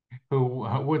who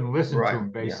wouldn't listen to Right. him.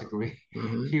 Yeah. Basically,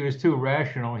 Hmm. she was too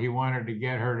rational. He wanted to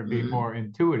get her to be Hmm. more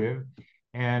intuitive,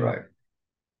 and Right.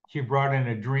 she brought in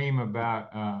a dream about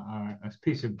a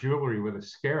piece of jewelry with a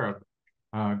scarab,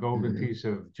 golden Hmm. piece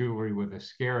of jewelry with a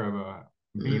scarab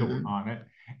beetle Hmm. on it.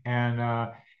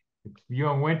 And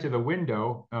Jung went to the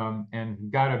window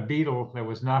and got a beetle that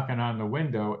was knocking on the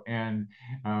window, and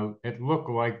it looked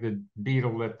like the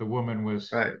beetle that the woman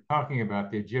was Right. talking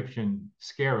about, the Egyptian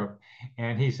scarab.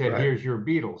 And he said, Right. "Here's your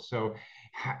beetle." So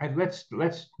let's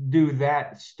do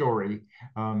that story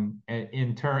in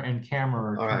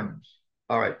Kammerer All right. terms.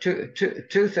 All right.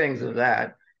 Two things of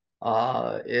that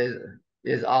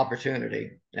is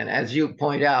opportunity, and as you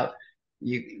point out,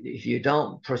 if you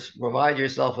don't provide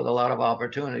yourself with a lot of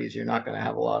opportunities, you're not going to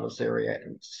have a lot of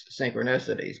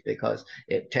synchronicities because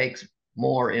it takes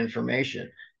more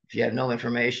information. If you have no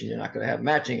information, you're not going to have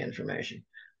matching information.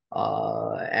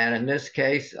 And in this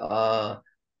case, to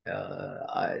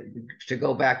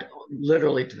go back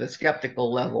literally to the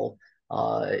skeptical level,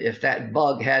 if that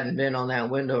bug hadn't been on that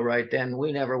window right then,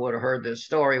 we never would have heard this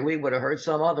story. We would have heard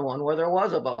some other one where there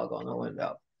was a bug on the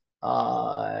window.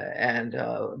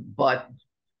 But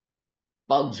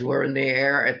bugs were in the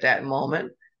air at that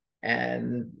moment,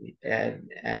 and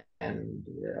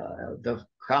the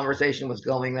conversation was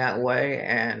going that way,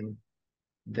 and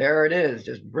there it is,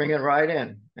 just bring it right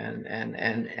in, and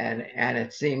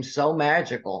it seems so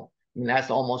magical. I mean, that's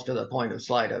almost to the point of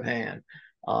sleight of hand.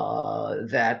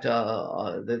 That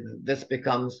this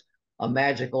becomes a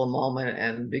magical moment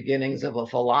and beginnings of a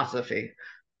philosophy,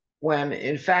 when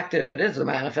in fact it is a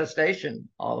manifestation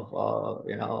of,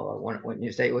 when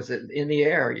you say it was in the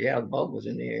air, yeah, the bug was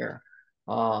in the air,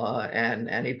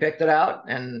 and he picked it out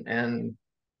and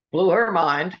blew her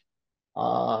mind,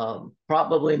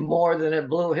 probably more than it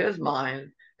blew his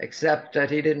mind, except that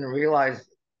he didn't realize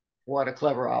what a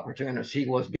clever opportunist he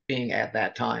was being at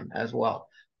that time as well.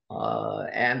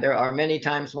 And there are many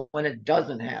times when it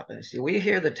doesn't happen. See, we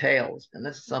hear the tales, and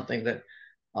this is something that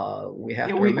we have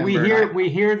Yeah, to remember. And we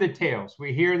hear the tales.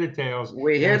 We hear the tales.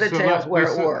 we hear They're the tales select. They're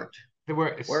where it worked.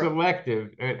 Where selective,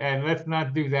 and let's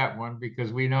not do that one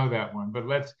because we know that one. But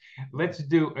let's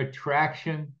do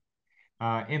attraction,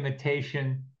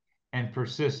 imitation, and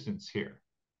persistence here.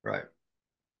 right.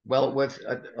 Well, with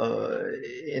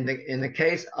in the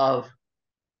case of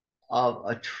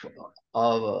a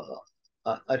of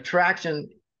attraction,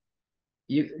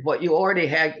 what you already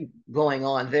had going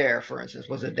on there, for instance,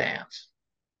 was a dance.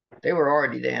 They were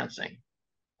already dancing,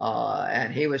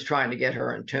 and he was trying to get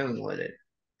her in tune with it.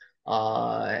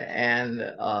 And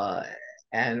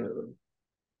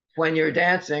when you're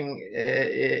dancing,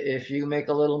 if you make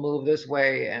a little move this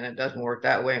way and it doesn't work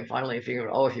that way, and finally you figure,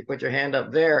 oh, if you put your hand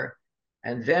up there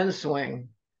and then swing,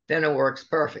 then it works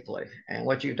perfectly. And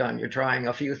what you've done, you're trying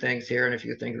a few things here and a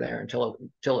few things there until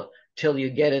you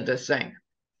get into sync.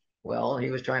 Well, he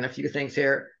was trying a few things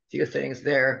here, a few things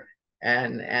there,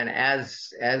 and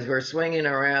as we're swinging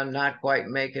around, not quite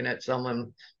making it,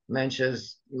 someone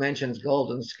mentions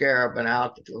golden scarab, and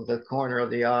out the corner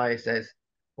of the eye says,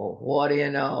 "Well, what do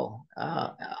you know?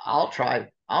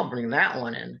 I'll bring that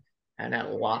one in," and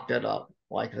that locked it up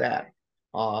like that.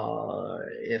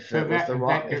 If So it was the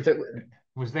wrong, that if it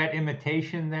was that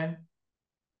imitation then?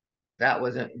 that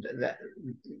wasn't that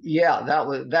yeah, that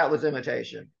was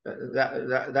imitation.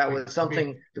 That was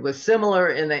something that was similar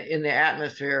in the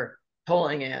atmosphere,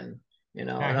 pulling in,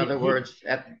 Now in other words,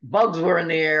 bugs were in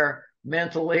the air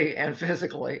mentally and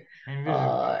physically, and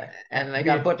visible. and they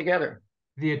got put together.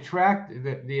 The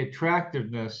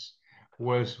attractiveness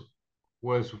was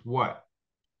what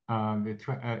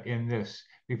in this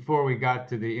before we got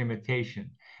to the imitation.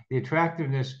 The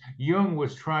attractiveness, Jung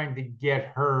was trying to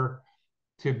get her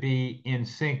to be in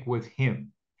sync with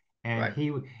him, and Right. he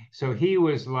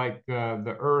was like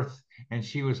the earth, and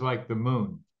she was like the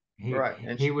moon. Right.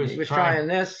 And He was he was trying, trying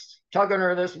this, tugging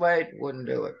her this way, wouldn't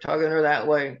do it. Tugging her that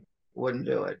way, wouldn't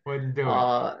do it. wouldn't do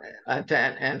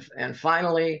it. And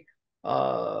finally,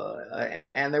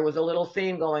 and there was a little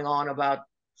theme going on about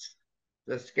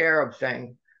the scarab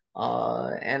thing.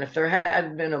 And if there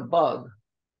had been a bug,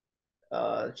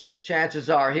 chances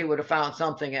are he would have found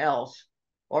something else,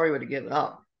 or he would have given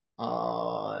up,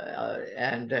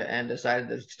 and decided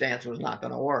the stance was not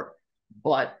going to work.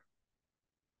 But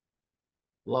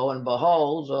lo and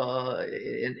behold,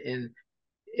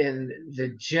 in the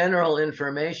general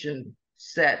information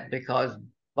set, because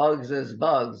bugs is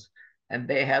bugs, and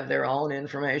they have their own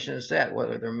information set,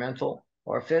 whether they're mental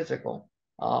or physical.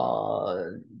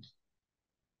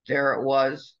 There it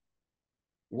was.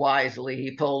 Wisely,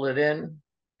 he pulled it in,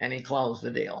 and he closed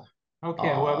the deal. Okay,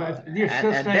 well, you're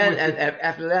still and staying then with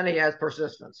after that, he has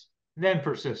persistence. then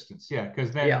persistence, yeah,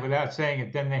 because then Yeah. without saying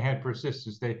it, then they had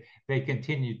persistence. They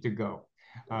continued to go.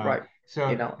 Right. So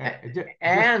You know, just,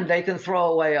 and they can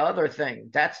throw away other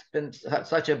things. That's been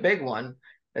such a big one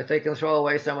that they can throw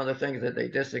away some of the things that they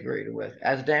disagreed with,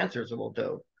 as dancers will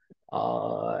do,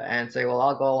 and say, "Well,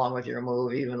 I'll go along with your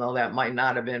move, even though that might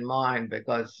not have been mine,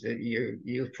 because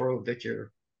you've proved that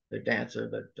you're the dancer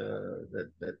that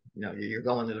you know you're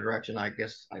going the direction I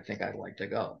think I'd like to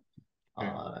go."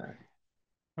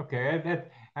 Okay,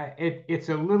 it's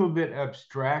a little bit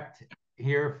abstract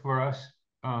here for us,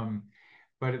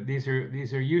 but these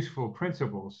are useful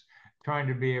principles, trying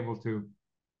to be able to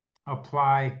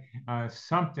apply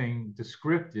something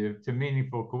descriptive to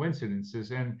meaningful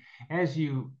coincidences. And as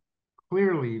you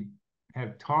clearly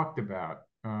have talked about,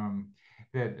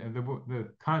 that the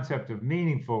concept of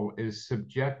meaningful is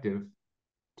subjective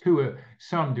to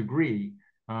some degree.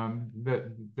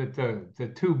 That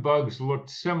the two bugs looked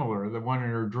similar, the one in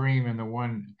her dream and the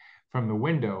one from the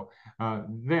window.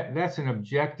 That's an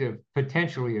objective,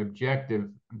 potentially objective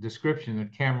description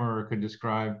that Kammerer could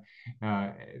describe,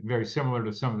 very similar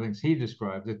to some of the things he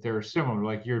described, that they're similar,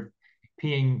 like your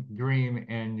peeing dream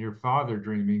and your father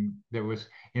dreaming that was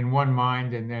in one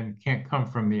mind and then can't come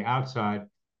from the outside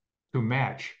to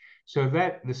match. So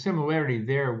that the similarity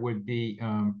there would be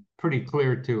pretty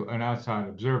clear to an outside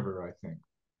observer, I think.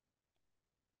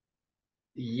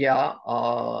 Yeah,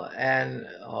 and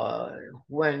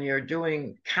when you're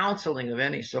doing counseling of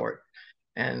any sort,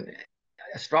 and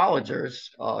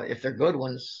astrologers, if they're good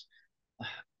ones,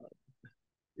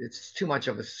 it's too much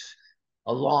of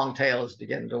a long tail to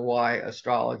get into why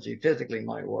astrology physically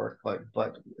might work. But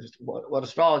what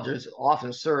astrologers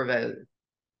often serve as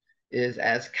is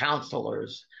as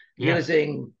counselors, Yes.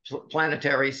 using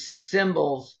planetary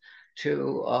symbols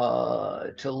to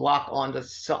lock onto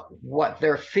what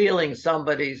they're feeling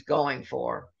somebody's going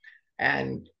for,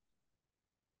 and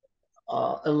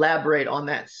elaborate on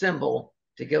that symbol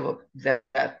to give the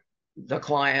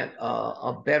client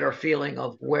a better feeling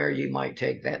of where you might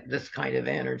take this kind of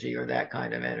energy or that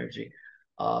kind of energy.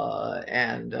 I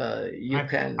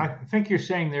think you're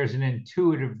saying there's an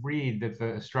intuitive read that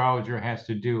the astrologer has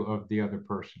to do of the other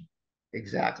person.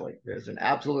 Exactly. There's an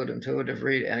absolute intuitive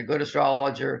read, and a good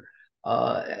astrologer.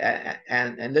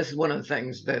 And this is one of the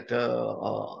things that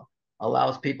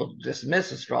allows people to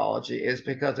dismiss astrology, is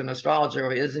because an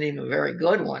astrologer isn't even a very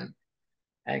good one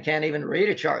and can't even read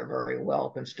a chart very well,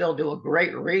 can still do a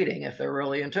great reading if they're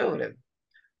really intuitive.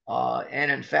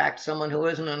 And in fact, someone who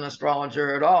isn't an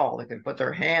astrologer at all, they can put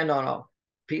their hand on a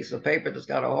piece of paper that's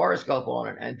got a horoscope on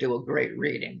it and do a great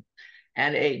reading.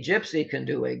 And a gypsy can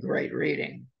do a great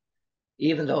reading,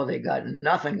 even though they got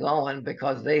nothing going,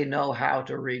 because they know how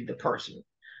to read the person.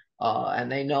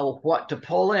 And they know what to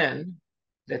pull in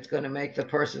that's going to make the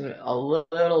person a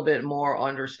little bit more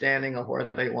understanding of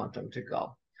where they want them to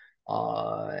go.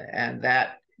 And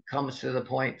that comes to the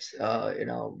point,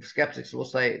 skeptics will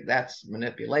say that's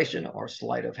manipulation or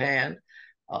sleight of hand.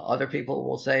 Other people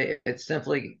will say it's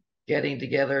simply getting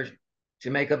together to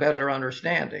make a better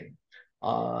understanding,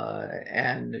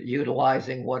 and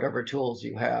utilizing whatever tools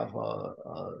you have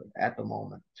at the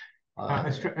moment.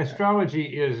 Astrology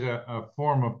is a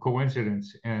form of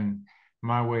coincidence, in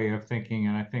my way of thinking,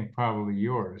 and I think probably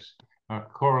yours. A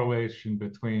correlation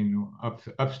between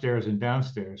upstairs and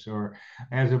downstairs, or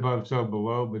as above, so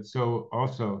below, but so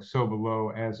also so below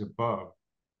as above.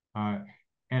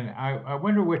 And I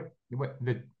wonder what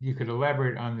that you could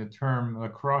elaborate on the term the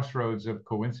crossroads of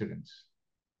coincidence.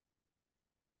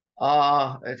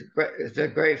 It's a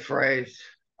great phrase.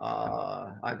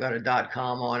 I've got a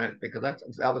 .com on it because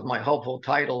that was my hopeful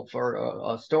title for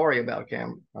a story about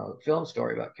a film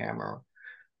story about Kammerer.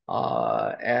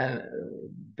 And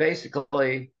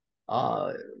basically,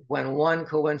 when one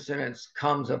coincidence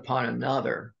comes upon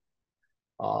another,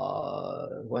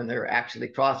 when they're actually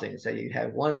crossing, say you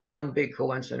have one big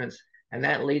coincidence, and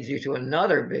that leads you to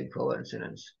another big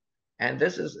coincidence. And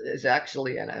this is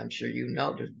actually, and I'm sure you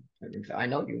noted, I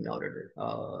know you noted it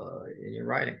in your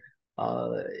writing,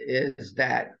 is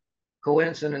that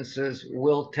coincidences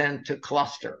will tend to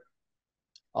cluster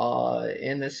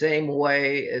in the same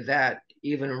way that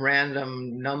even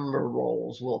random number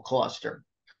rolls will cluster.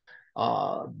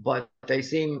 But they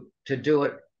seem to do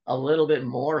it a little bit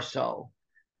more so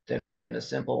than a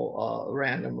simple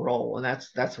random roll. And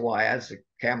that's why, as the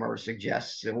Kammerer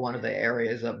suggests, one of the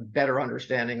areas of better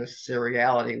understanding of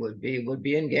seriality would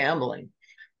be in gambling,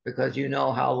 because you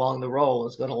know how long the roll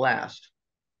is going to last.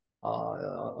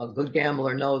 A good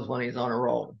gambler knows when he's on a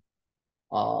roll,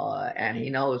 and he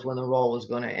knows when the roll is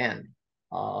going to end,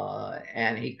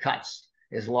 and he cuts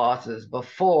his losses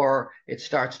before it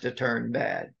starts to turn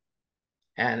bad.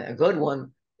 And a good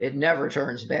one, it never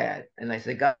turns bad. And they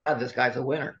say, God, this guy's a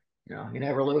winner. You know, he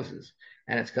never loses.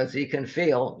 And it's because he can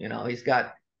feel, you know, he's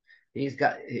got,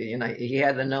 you know, he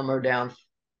had the number down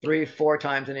 3-4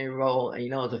 times in a row, and you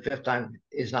know, the 5th time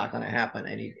is not going to happen.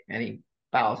 And he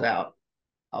bows out.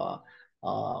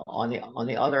 On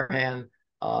the other hand,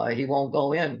 he won't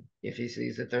go in if he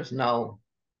sees that there's no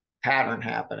pattern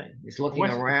happening. He's looking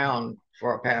around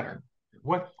for a pattern.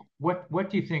 What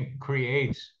do you think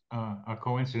creates a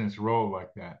coincidence roll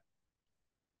like that?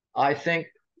 I think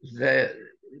that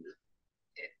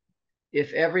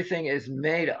if everything is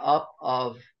made up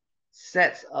of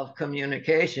sets of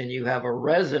communication, you have a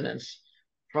resonance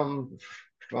from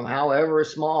however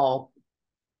small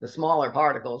the smaller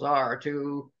particles are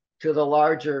to the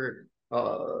larger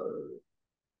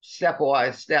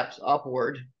stepwise steps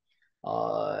upward,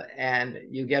 and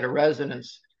you get a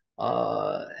resonance,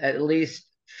 at least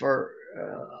for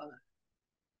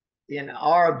in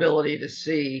our ability to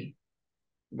see,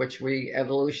 which we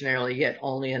evolutionarily get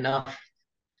only enough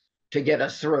to get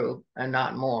us through and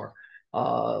not more.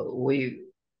 We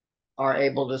are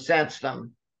able to sense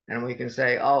them, and we can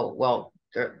say, oh, well,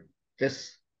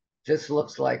 this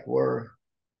looks like we're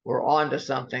onto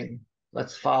something.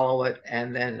 Let's follow it.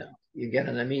 And then you get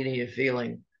an immediate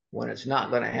feeling when it's not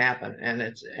going to happen. And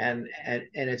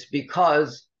it's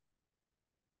because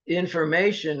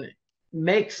information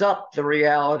makes up the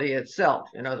reality itself.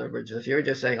 In other words, if you're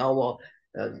just saying, oh, well,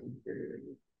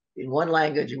 in one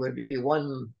language it would be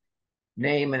one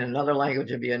name, in another language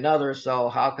it'd be another. So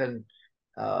how could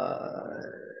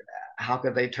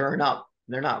they turn up?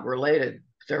 They're not related.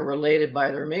 They're related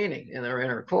by their meaning in their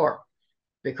inner core,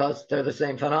 because they're the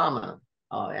same phenomenon,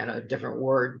 and a different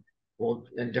word will,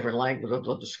 in different language,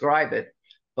 will describe it.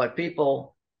 But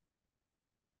people,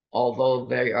 although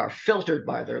they are filtered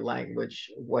by their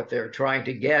language, what they're trying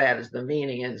to get at is the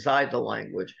meaning inside the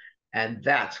language, and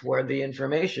that's where the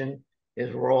information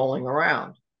is rolling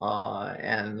around.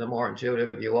 And the more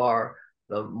intuitive you are,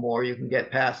 the more you can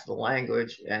get past the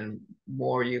language, and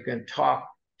more you can talk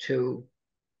to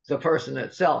the person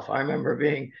itself. I remember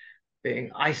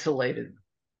being isolated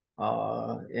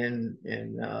in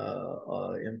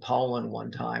Poland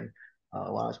one time, when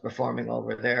I was performing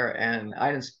over there, and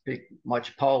I didn't speak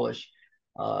much Polish,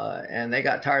 and they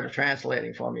got tired of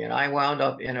translating for me, and I wound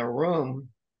up in a room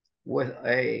with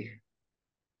a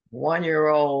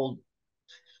 1-year-old,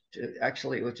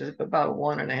 actually it was just about a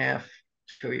 1.5,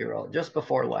 2-year-old, just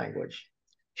before language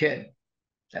kid,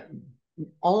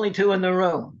 only 2 in the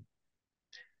room,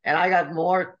 and I got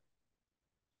more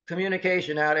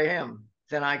communication out of him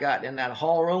than I got in that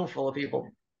whole room full of people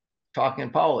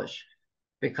talking Polish,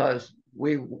 because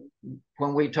when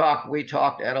we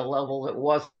talked at a level that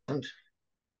wasn't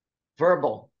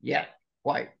verbal yet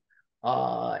quite,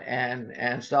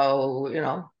 and so, you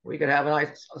know, we could have a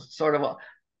nice sort of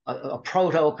a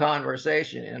proto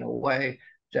conversation in a way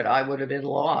that I would have been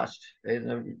lost in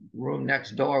the room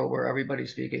next door where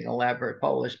everybody's speaking elaborate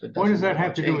Polish. But what does that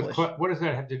have to do English. with what does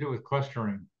that have to do with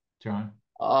clustering, John?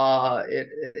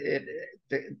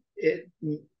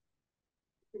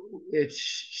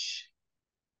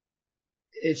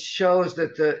 It shows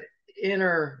that the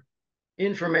inner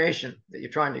information that you're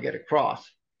trying to get across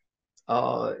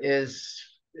is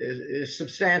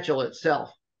substantial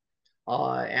itself,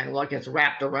 and what gets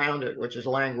wrapped around it, which is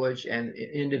language and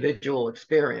individual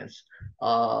experience,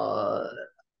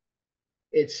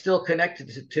 it's still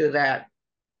connected to that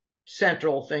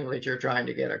central thing that you're trying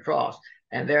to get across.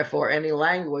 And therefore, any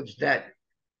language that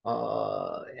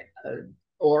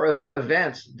or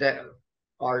events that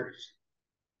are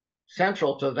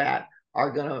central to that are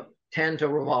going to tend to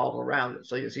revolve around it.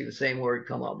 So you see the same word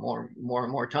come up more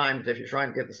and more times if you're trying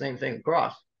to get the same thing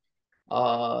across,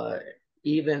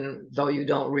 even though you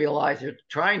don't realize you're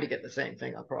trying to get the same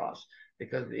thing across,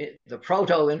 because the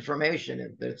proto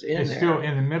information that's in there, still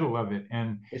in the middle of it,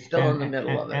 and it's still in the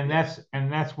middle of it.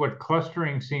 And that's what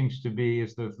clustering seems to be,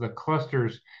 is the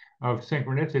clusters of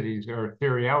synchronicities or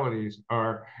serialities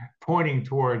are pointing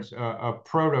towards a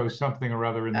proto something or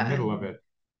other in the middle of it.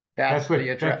 That's what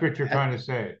you're trying to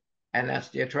say. And that's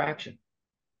the attraction.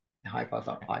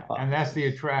 Hypothesis. And that's the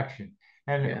attraction.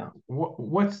 And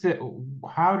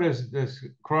how does this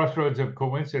crossroads of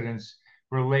coincidence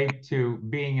relate to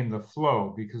being in the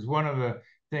flow, because one of the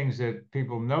things that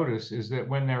people notice is that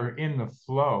when they're in the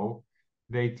flow,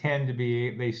 they tend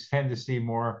to see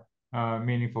more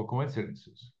meaningful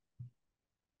coincidences.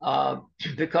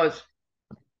 Because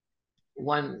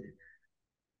when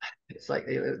it's like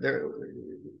they're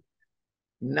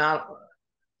not,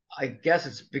 I guess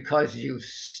it's because you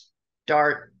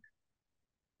start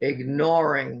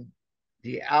ignoring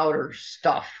the outer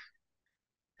stuff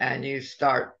and you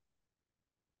start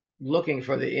looking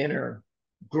for the inner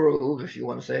groove, if you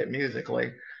want to say it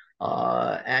musically,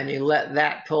 and you let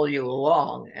that pull you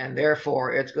along, and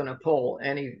therefore it's going to pull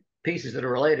any pieces that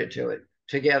are related to it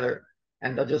together,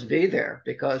 and they'll just be there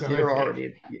because you're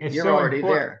already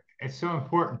there. It's so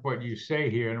important what you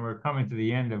say here, and we're coming to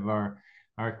the end of our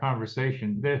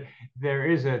conversation. There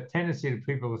is a tendency to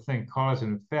people to think cause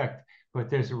and effect, but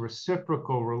there's a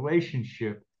reciprocal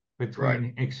relationship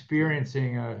between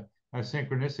experiencing a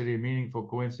synchronicity, a meaningful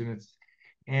coincidence,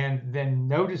 and then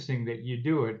noticing that you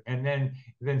do it, and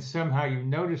then somehow you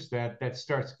notice that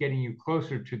starts getting you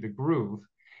closer to the groove,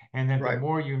 and then the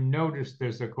more you notice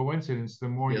there's a coincidence, the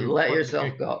more you let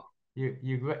yourself go.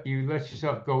 You let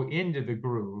yourself go into the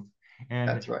groove, and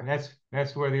that's right.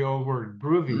 That's where the old word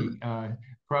groovy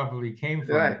probably came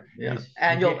from. Right. Yeah.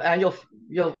 And you'll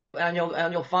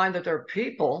find that there are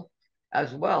people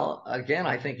as well. Again,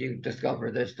 I think you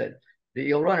discover this, that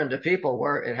you'll run into people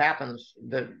where it happens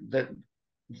that the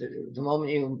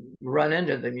moment you run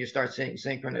into them, you start seeing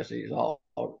synchronicities all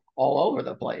over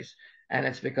the place, and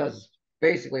it's because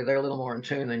basically they're a little more in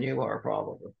tune than you are,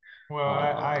 probably. Well,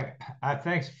 I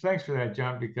thanks for that,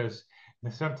 John, because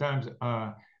sometimes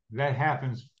that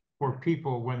happens for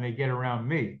people when they get around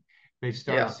me. They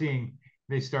start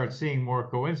seeing more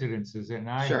coincidences, and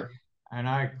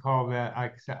I call that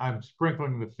I'm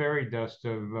sprinkling the fairy dust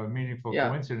of meaningful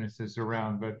coincidences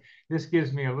around. But this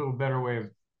gives me a little better way of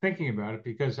thinking about it,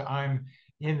 because I'm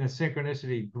in the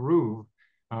synchronicity groove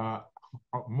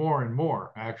more and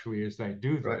more actually as I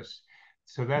do this.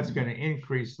 So that's going to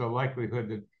increase the likelihood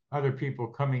that other people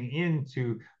coming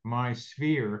into my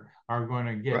sphere are going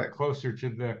to get closer to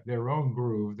their own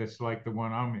groove that's like the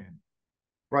one I'm in.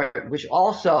 Right, which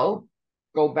also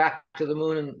go back to the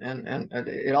moon, and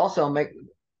it also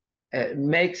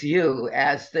makes you,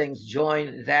 as things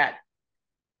join that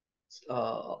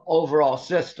overall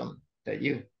system that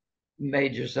you've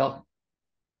made yourself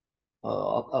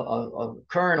a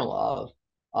kernel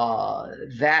of,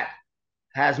 that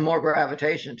has more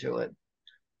gravitation to it,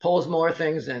 pulls more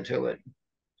things into it,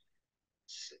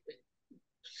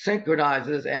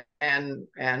 synchronizes and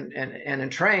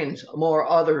entrains more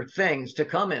other things to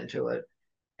come into it,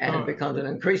 and it becomes an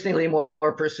increasingly more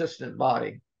persistent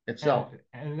body itself.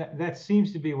 And that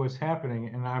seems to be what's happening,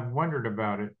 and I've wondered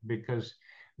about it, because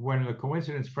when the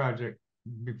Coincidence Project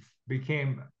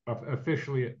became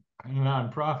officially a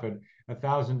nonprofit,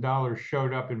 $1,000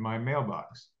 showed up in my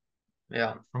mailbox.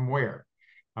 Yeah. From where?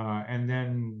 And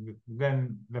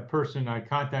then the person I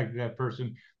contacted, that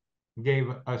person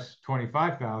gave us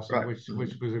 25,000, which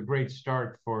was a great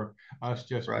start for us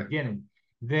just beginning.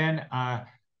 Then a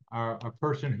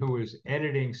person who is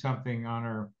editing something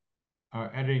on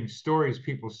our editing stories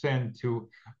people send to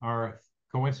our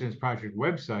Coincidence Project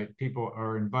website, people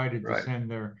are invited to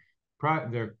send their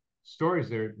stories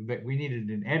there. That we needed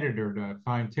an editor to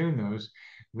fine-tune those.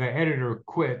 The editor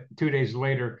quit. 2 days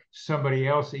later, somebody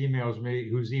else emails me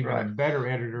who's even a better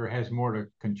editor, has more to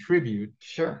contribute.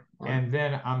 Sure. And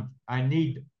then I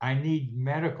need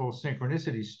medical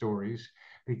synchronicity stories,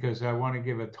 because I want to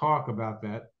give a talk about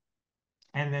that.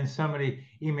 And then somebody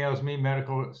emails me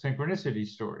medical synchronicity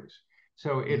stories.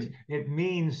 So it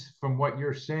means, from what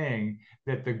you're saying,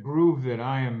 that the groove that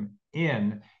I am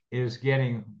in is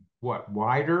getting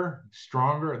wider,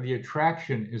 stronger. The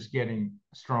attraction is getting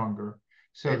stronger.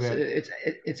 So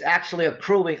it's actually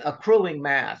accruing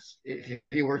mass, if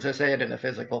you were to say it in a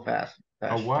physical fashion.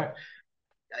 A what?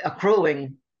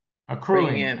 Accruing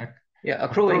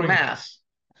mass.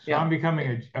 So I'm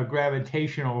becoming a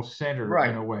gravitational center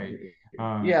in a way.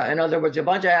 In other words, a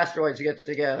bunch of asteroids get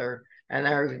together and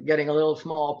they're getting a little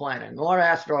small planet. More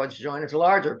asteroids join, it's a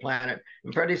larger planet,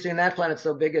 and pretty soon that planet's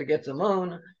so big it gets a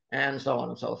moon, and so on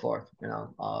and so forth.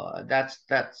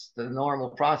 That's the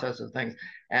normal process of things.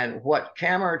 And what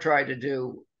Kammerer tried to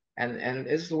do, and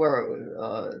this is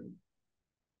where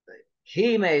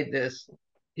he made this.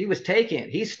 He was taking it.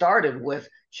 He started with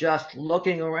just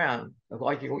looking around,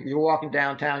 like you're walking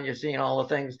downtown, you're seeing all the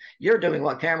things. You're doing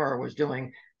what Kammerer was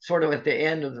doing, sort of at the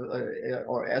end of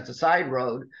or at the side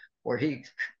road, where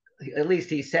at least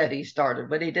he said he started,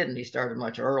 but he didn't. He started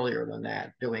much earlier than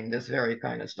that, doing this very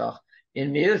kind of stuff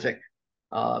in music.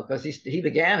 because he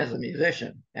began as a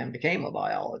musician and became a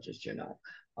biologist, and a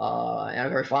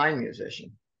very fine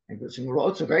musician, and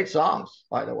wrote some great songs,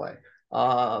 by the way.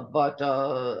 But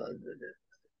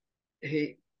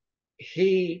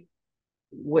he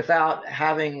without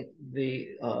having the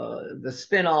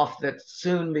spin-off that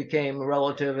soon became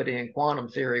relativity and quantum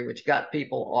theory, which got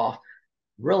people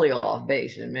really off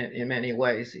base in many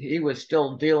ways. He was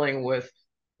still dealing with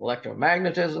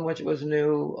electromagnetism, which was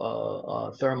new,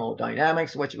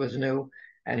 thermodynamics, which was new,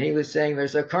 and he was saying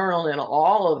there's a kernel in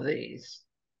all of these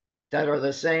that are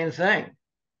the same thing,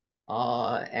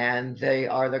 and they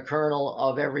are the kernel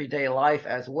of everyday life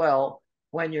as well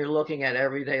when you're looking at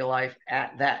everyday life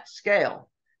at that scale.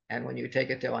 And when you take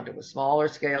it down to a smaller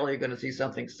scale, you're going to see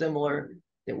something similar.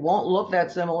 It won't look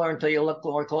that similar until you look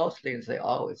more closely and say,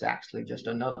 oh, it's actually just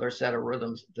another set of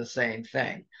rhythms, the same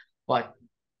thing. But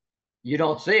you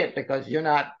don't see it because you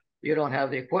don't have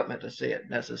the equipment to see it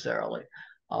necessarily.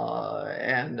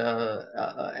 And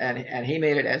he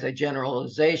made it as a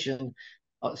generalization,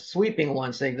 sweeping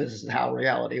one, saying this is how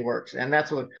reality works. And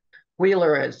that's what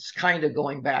Wheeler is kind of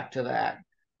going back to that,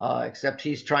 except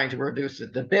he's trying to reduce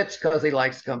it to bits because he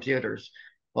likes computers.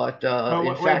 But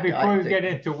in fact, before we get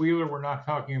into Wheeler, we're not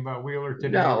talking about Wheeler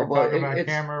today. No, we're talking about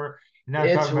Kammerer, not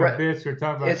talking about bits. We're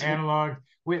talking about analog.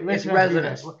 It's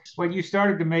resonance. Well, you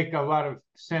started to make a lot of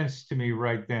sense to me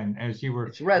right then as you were.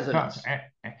 It's resonance.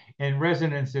 And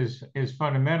resonance is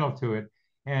fundamental to it.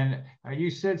 And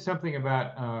you said something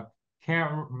about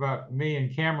about me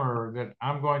and Kammerer, that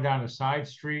I'm going down a side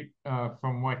street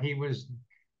from what he was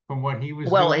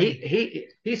Well, doing.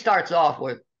 he starts off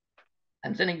with,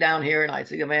 I'm sitting down here and I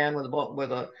see a man with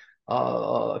a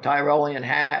Tyrolean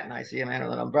hat, and I see a man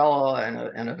with an umbrella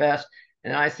and a vest,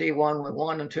 and I see one with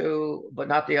one and two, but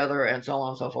not the other, and so on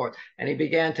and so forth. And he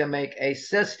began to make a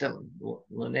system,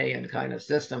 Linnaean kind of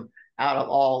system, out of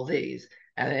all these.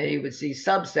 And then he would see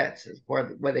subsets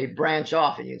where they branch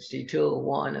off, and you'd see 2 of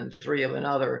one and 3 of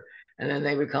another, and then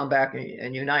they would come back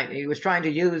and unite. And he was trying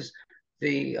to use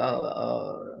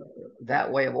that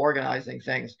way of organizing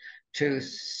things to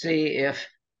see if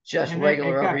just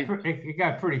regular. It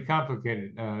got pretty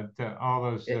complicated to all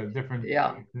those different.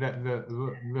 Yeah.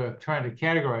 The trying to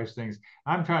categorize things.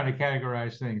 I'm trying to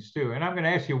categorize things too, and I'm going to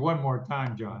ask you one more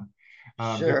time, John.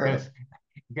 Sure. Because,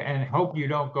 and hope you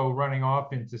don't go running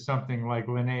off into something like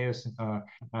Linnaeus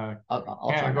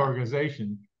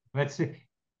categorization. Let's see.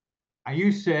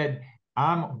 You said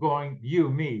I'm going,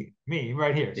 me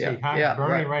right here. Yeah. See, I'm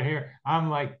Bernie right here. I'm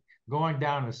like going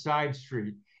down a side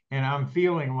street, and I'm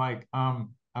feeling like I'm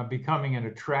becoming an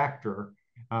attractor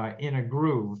in a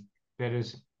groove that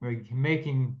is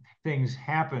making things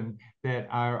happen that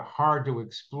are hard to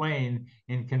explain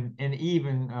in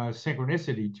even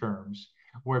synchronicity terms,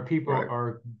 where people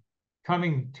are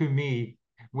coming to me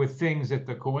with things that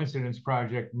the Coincidence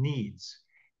Project needs.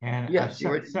 And yes,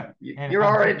 you're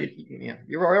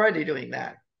already doing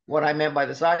that. What I meant by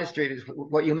the side street is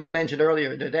what you mentioned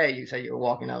earlier today. You say you were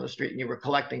walking down the street and you were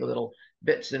collecting little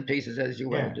bits and pieces as you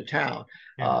went into town.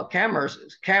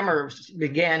 Kammerer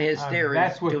began his theory.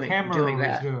 That's what Kammerer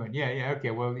was doing. Yeah.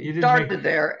 Okay. Well, he started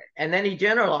there, and then he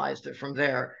generalized it from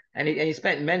there, and he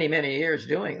spent many years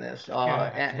doing this.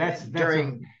 That's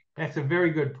a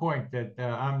very good point that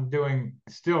I'm doing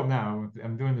still now.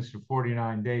 I'm doing this for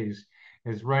 49 days.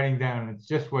 Is writing down. It's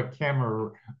just what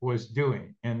Kammerer was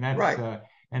doing, and that's right.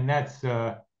 That's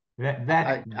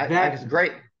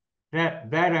great. That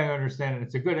I understand, and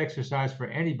it's a good exercise for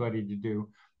anybody to do,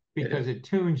 because it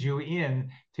tunes you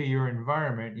in to your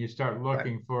environment. You start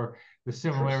looking for the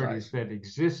similarities that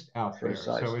exist out there.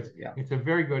 So it's a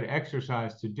very good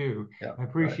exercise to do. I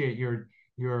appreciate your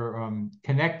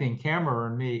connecting Kammerer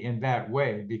and me in that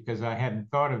way, because I hadn't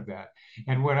thought of that.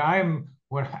 And what I'm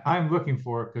looking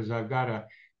for, because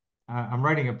I'm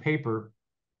writing a paper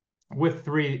with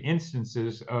 3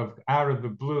 instances of out of the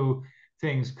blue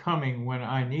things coming when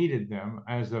I needed them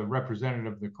as a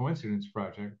representative of the Coincidence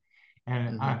Project.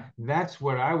 And that's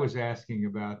what I was asking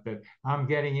about, that I'm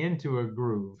getting into a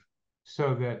groove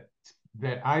so that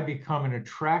I become an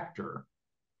attractor.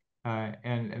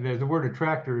 And the word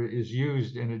attractor is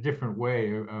used in a different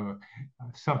way,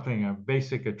 something, a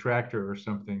basic attractor or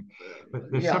something.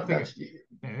 But there's something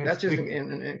that's just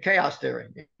in chaos theory.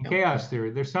 Chaos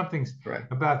theory. There's something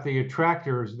about the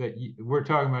attractors that we're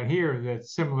talking about here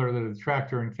that's similar to the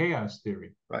attractor in chaos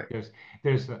theory. Right.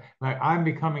 There's like I'm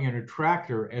becoming an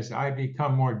attractor as I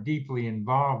become more deeply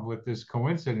involved with this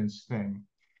coincidence thing,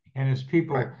 and as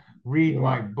people read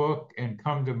my book and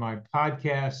come to my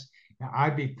podcast, I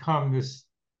become this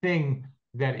thing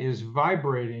that is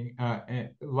vibrating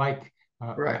like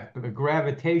Right. the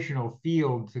gravitational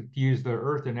field, to use the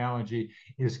Earth analogy,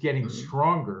 is getting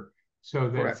stronger. So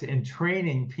that's Correct. in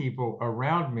training people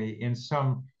around me in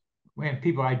some, and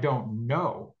people I don't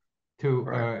know,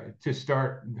 to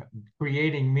start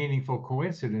creating meaningful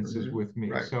coincidences with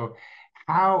me. Right. So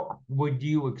how would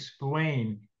you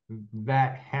explain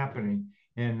that happening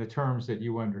in the terms that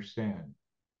you understand?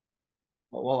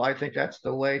 Well, I think that's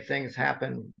the way things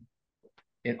happen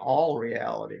in all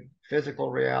reality, physical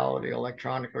reality,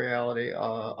 electronic reality.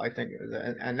 I think,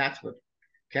 and that's what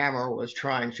Kammerer was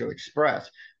trying to express,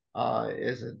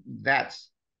 is that's,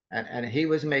 and he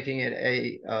was making it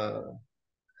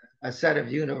a set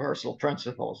of universal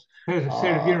principles. There's a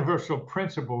set of Uh, universal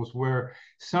principles where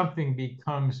something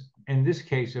becomes, in this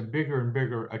case, a bigger and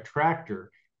bigger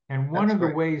attractor. And one that's of the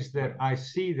right. ways that I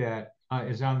see that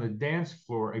is on the dance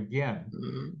floor again.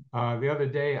 The other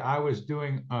day, I was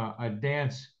doing a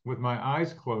dance with my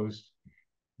eyes closed,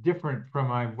 different from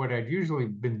what I'd usually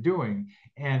been doing.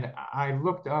 And I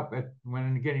looked up at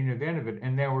when getting to the end of it,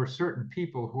 and there were certain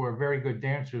people who are very good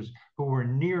dancers who were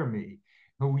near me,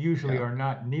 who usually Yeah. are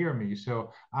not near me.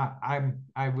 So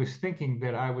I was thinking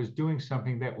that I was doing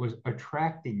something that was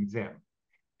attracting them.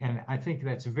 And I think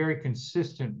that's very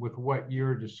consistent with what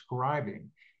you're describing,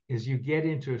 is you get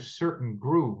into a certain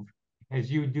groove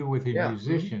as you do with a Yeah.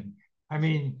 musician. I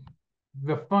mean,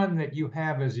 the fun that you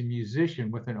have as a musician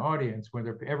with an audience,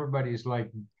 whether everybody's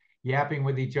like yapping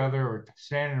with each other or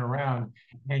standing around,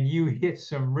 and you hit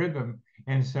some rhythm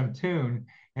and some tune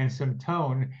and some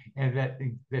tone, and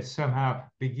that somehow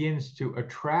begins to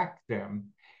attract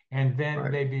them, and then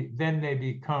Right.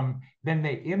 then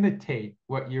they imitate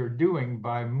what you're doing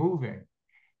by moving.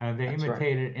 They That's right.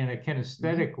 imitate it in a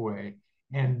kinesthetic way,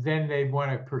 and then they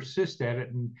want to persist at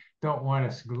it and don't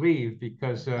want to leave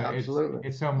because Absolutely.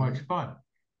 it's so much fun.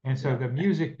 And so Yeah. the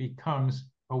music becomes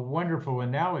a wonderful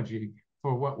analogy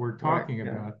for what we're Right. talking Yeah.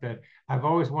 about. That I've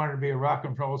always wanted to be a rock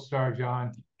and roll star,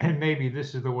 John, and maybe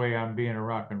this is the way I'm being a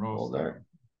rock and roll Well, star.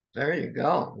 there you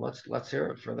go. Let's hear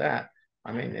it for that.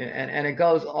 I mean, and it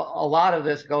goes. A lot of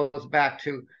this goes back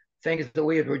to things that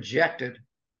we had rejected.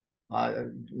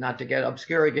 Not to get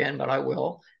obscure again, but I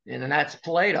will. And that's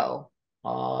Plato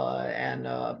and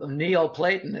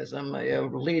Neoplatonism.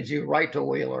 It leads you right to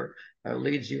Wheeler. It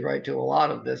leads you right to a lot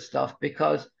of this stuff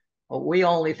because we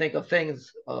only think of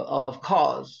things of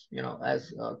cause,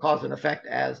 as cause and effect,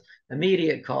 as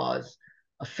immediate cause,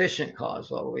 efficient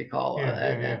cause, what we call it, Yeah,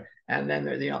 yeah, yeah. and then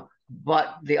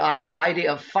but the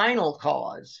idea of final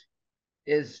cause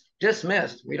is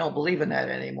dismissed. We don't believe in that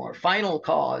anymore. Final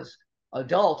cause,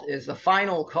 adult is the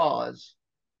final cause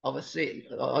of a seed.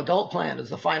 Adult plant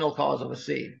is the final cause of a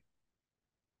seed.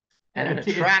 And an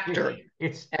attractor,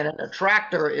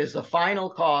 is the final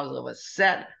cause of a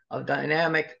set of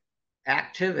dynamic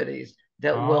activities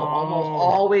that will almost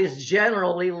Oh, always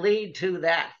generally lead to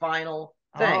that final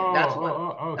thing. So That's what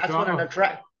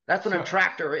an so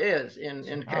attractor is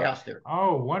in chaos theory.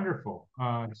 wonderful.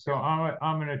 So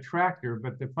I'm an attractor,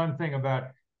 but the fun thing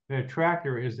about the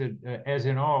attractor is that, as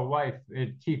in all life,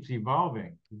 it keeps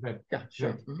evolving. Yeah,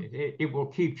 sure. It will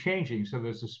keep changing. So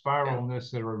there's a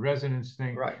spiralness, there a resonance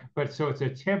thing. Right. But so it's a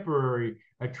temporary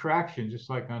attraction, just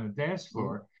like on a dance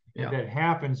floor, that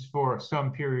happens for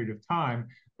some period of time,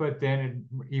 but then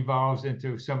it evolves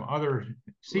into some other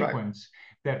sequence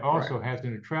that also has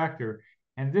an attractor.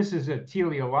 And this is a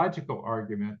teleological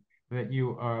argument that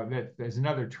there's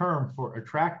another term for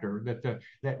attractor,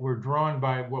 that we're drawn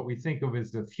by what we think of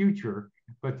as the future,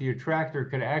 but the attractor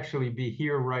could actually be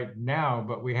here right now,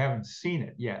 but we haven't seen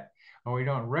it yet, or we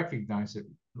don't recognize it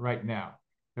right now.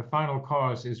 The final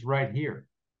cause is right here.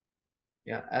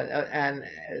 Yeah, and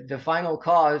the final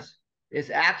cause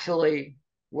is actually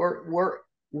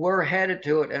we're headed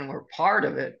to it and we're part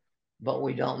of it, but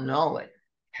we don't know it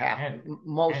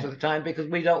most of the time because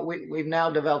we've now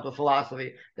developed a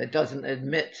philosophy that doesn't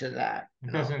admit to that.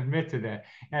 It doesn't admit to that,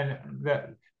 and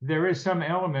that there is some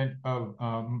element of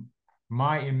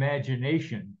my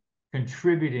imagination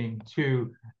contributing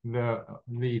to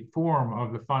the form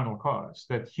of the final cause.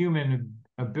 That human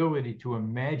ability to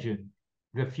imagine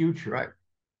the future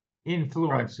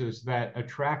influences that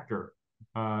attractor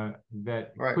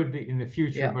that could be in the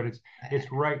future, but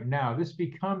it's right now. This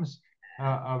becomes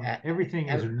everything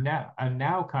is now a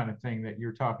now kind of thing that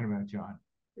you're talking about, John.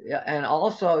 Yeah, and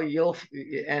also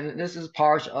and this is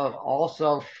part of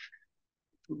also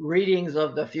readings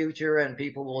of the future, and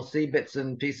people will see bits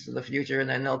and pieces of the future, and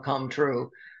then they'll come true.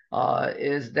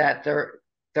 Is that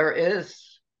there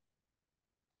is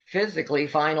physically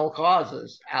final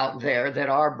causes out there that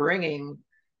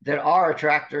are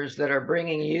attractors that are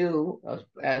bringing you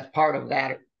as part of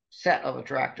that set of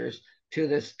attractors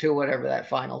to whatever that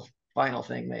final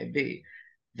thing may be.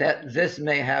 That this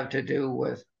may have to do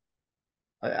with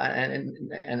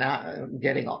and not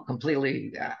getting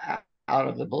completely out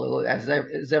of the blue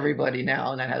as everybody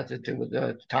now, and that has to do with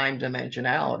the time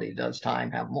dimensionality. Does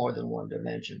time have more than one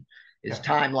dimension? Is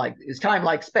time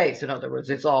like space? In other words,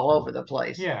 it's all over the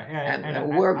place.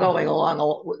 And we're going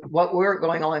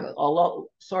along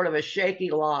sort of a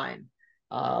shaky line.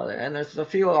 And there's a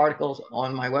few articles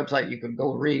on my website you can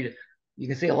go read. You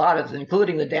can see a lot of it,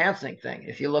 including the dancing thing.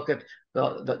 If you look at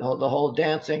the whole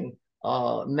dancing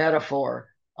metaphor,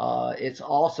 it's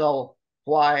also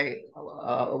why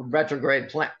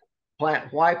retrograde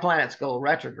why planets go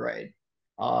retrograde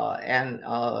and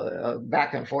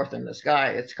back and forth in the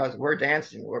sky. It's because we're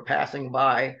dancing, we're passing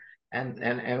by, and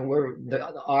we're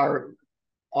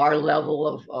our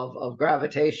level of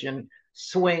gravitation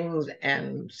swings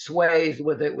and sways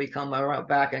with it. We come around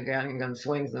back again and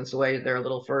swings and sways. They're a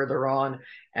little further on,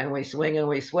 and we swing and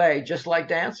we sway just like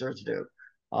dancers do.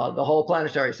 The whole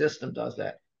planetary system does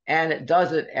that, and it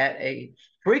does it at a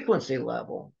frequency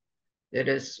level that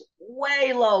is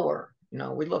way lower. You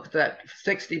know, we look at that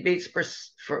 60 beats per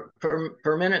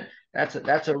minute.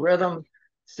 That's a rhythm.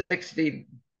 60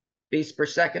 beats per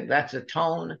second. That's a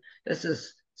tone. This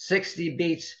is 60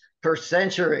 beats per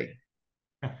century.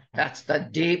 That's the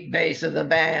deep bass of the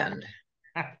band.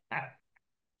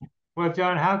 Well,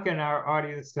 John, how can our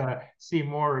audience see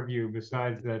more of you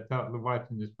besides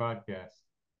watching this podcast?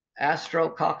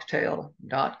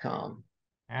 Astrococktail.com.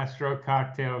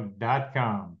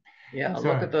 Astrococktail.com. Yeah,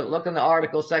 so, look in the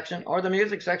article section or the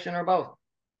music section or both.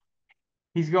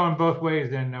 He's going both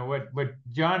ways, and what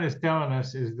John is telling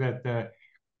us is that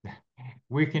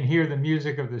we can hear the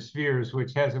music of the spheres,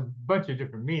 which has a bunch of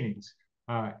different meanings.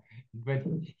 But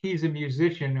he's a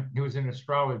musician who's an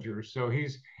astrologer, so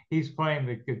he's playing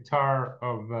the guitar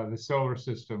of the solar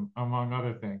system, among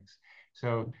other things.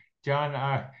 So,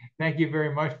 John, thank you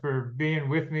very much for being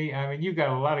with me. I mean, you got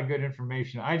a lot of good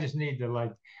information. I just need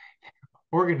to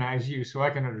organize you so I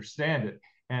can understand it.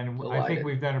 And I think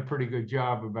we've done a pretty good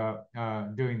job about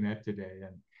doing that today.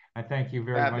 And I thank you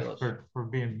very much for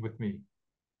being with me.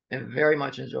 And very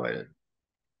much enjoyed it.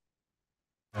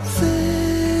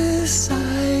 This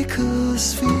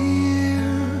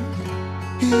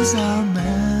psychosphere is our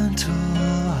mental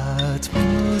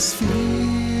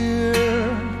atmosphere,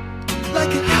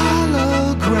 like a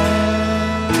hologram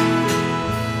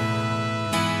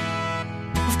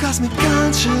of cosmic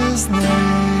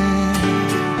consciousness.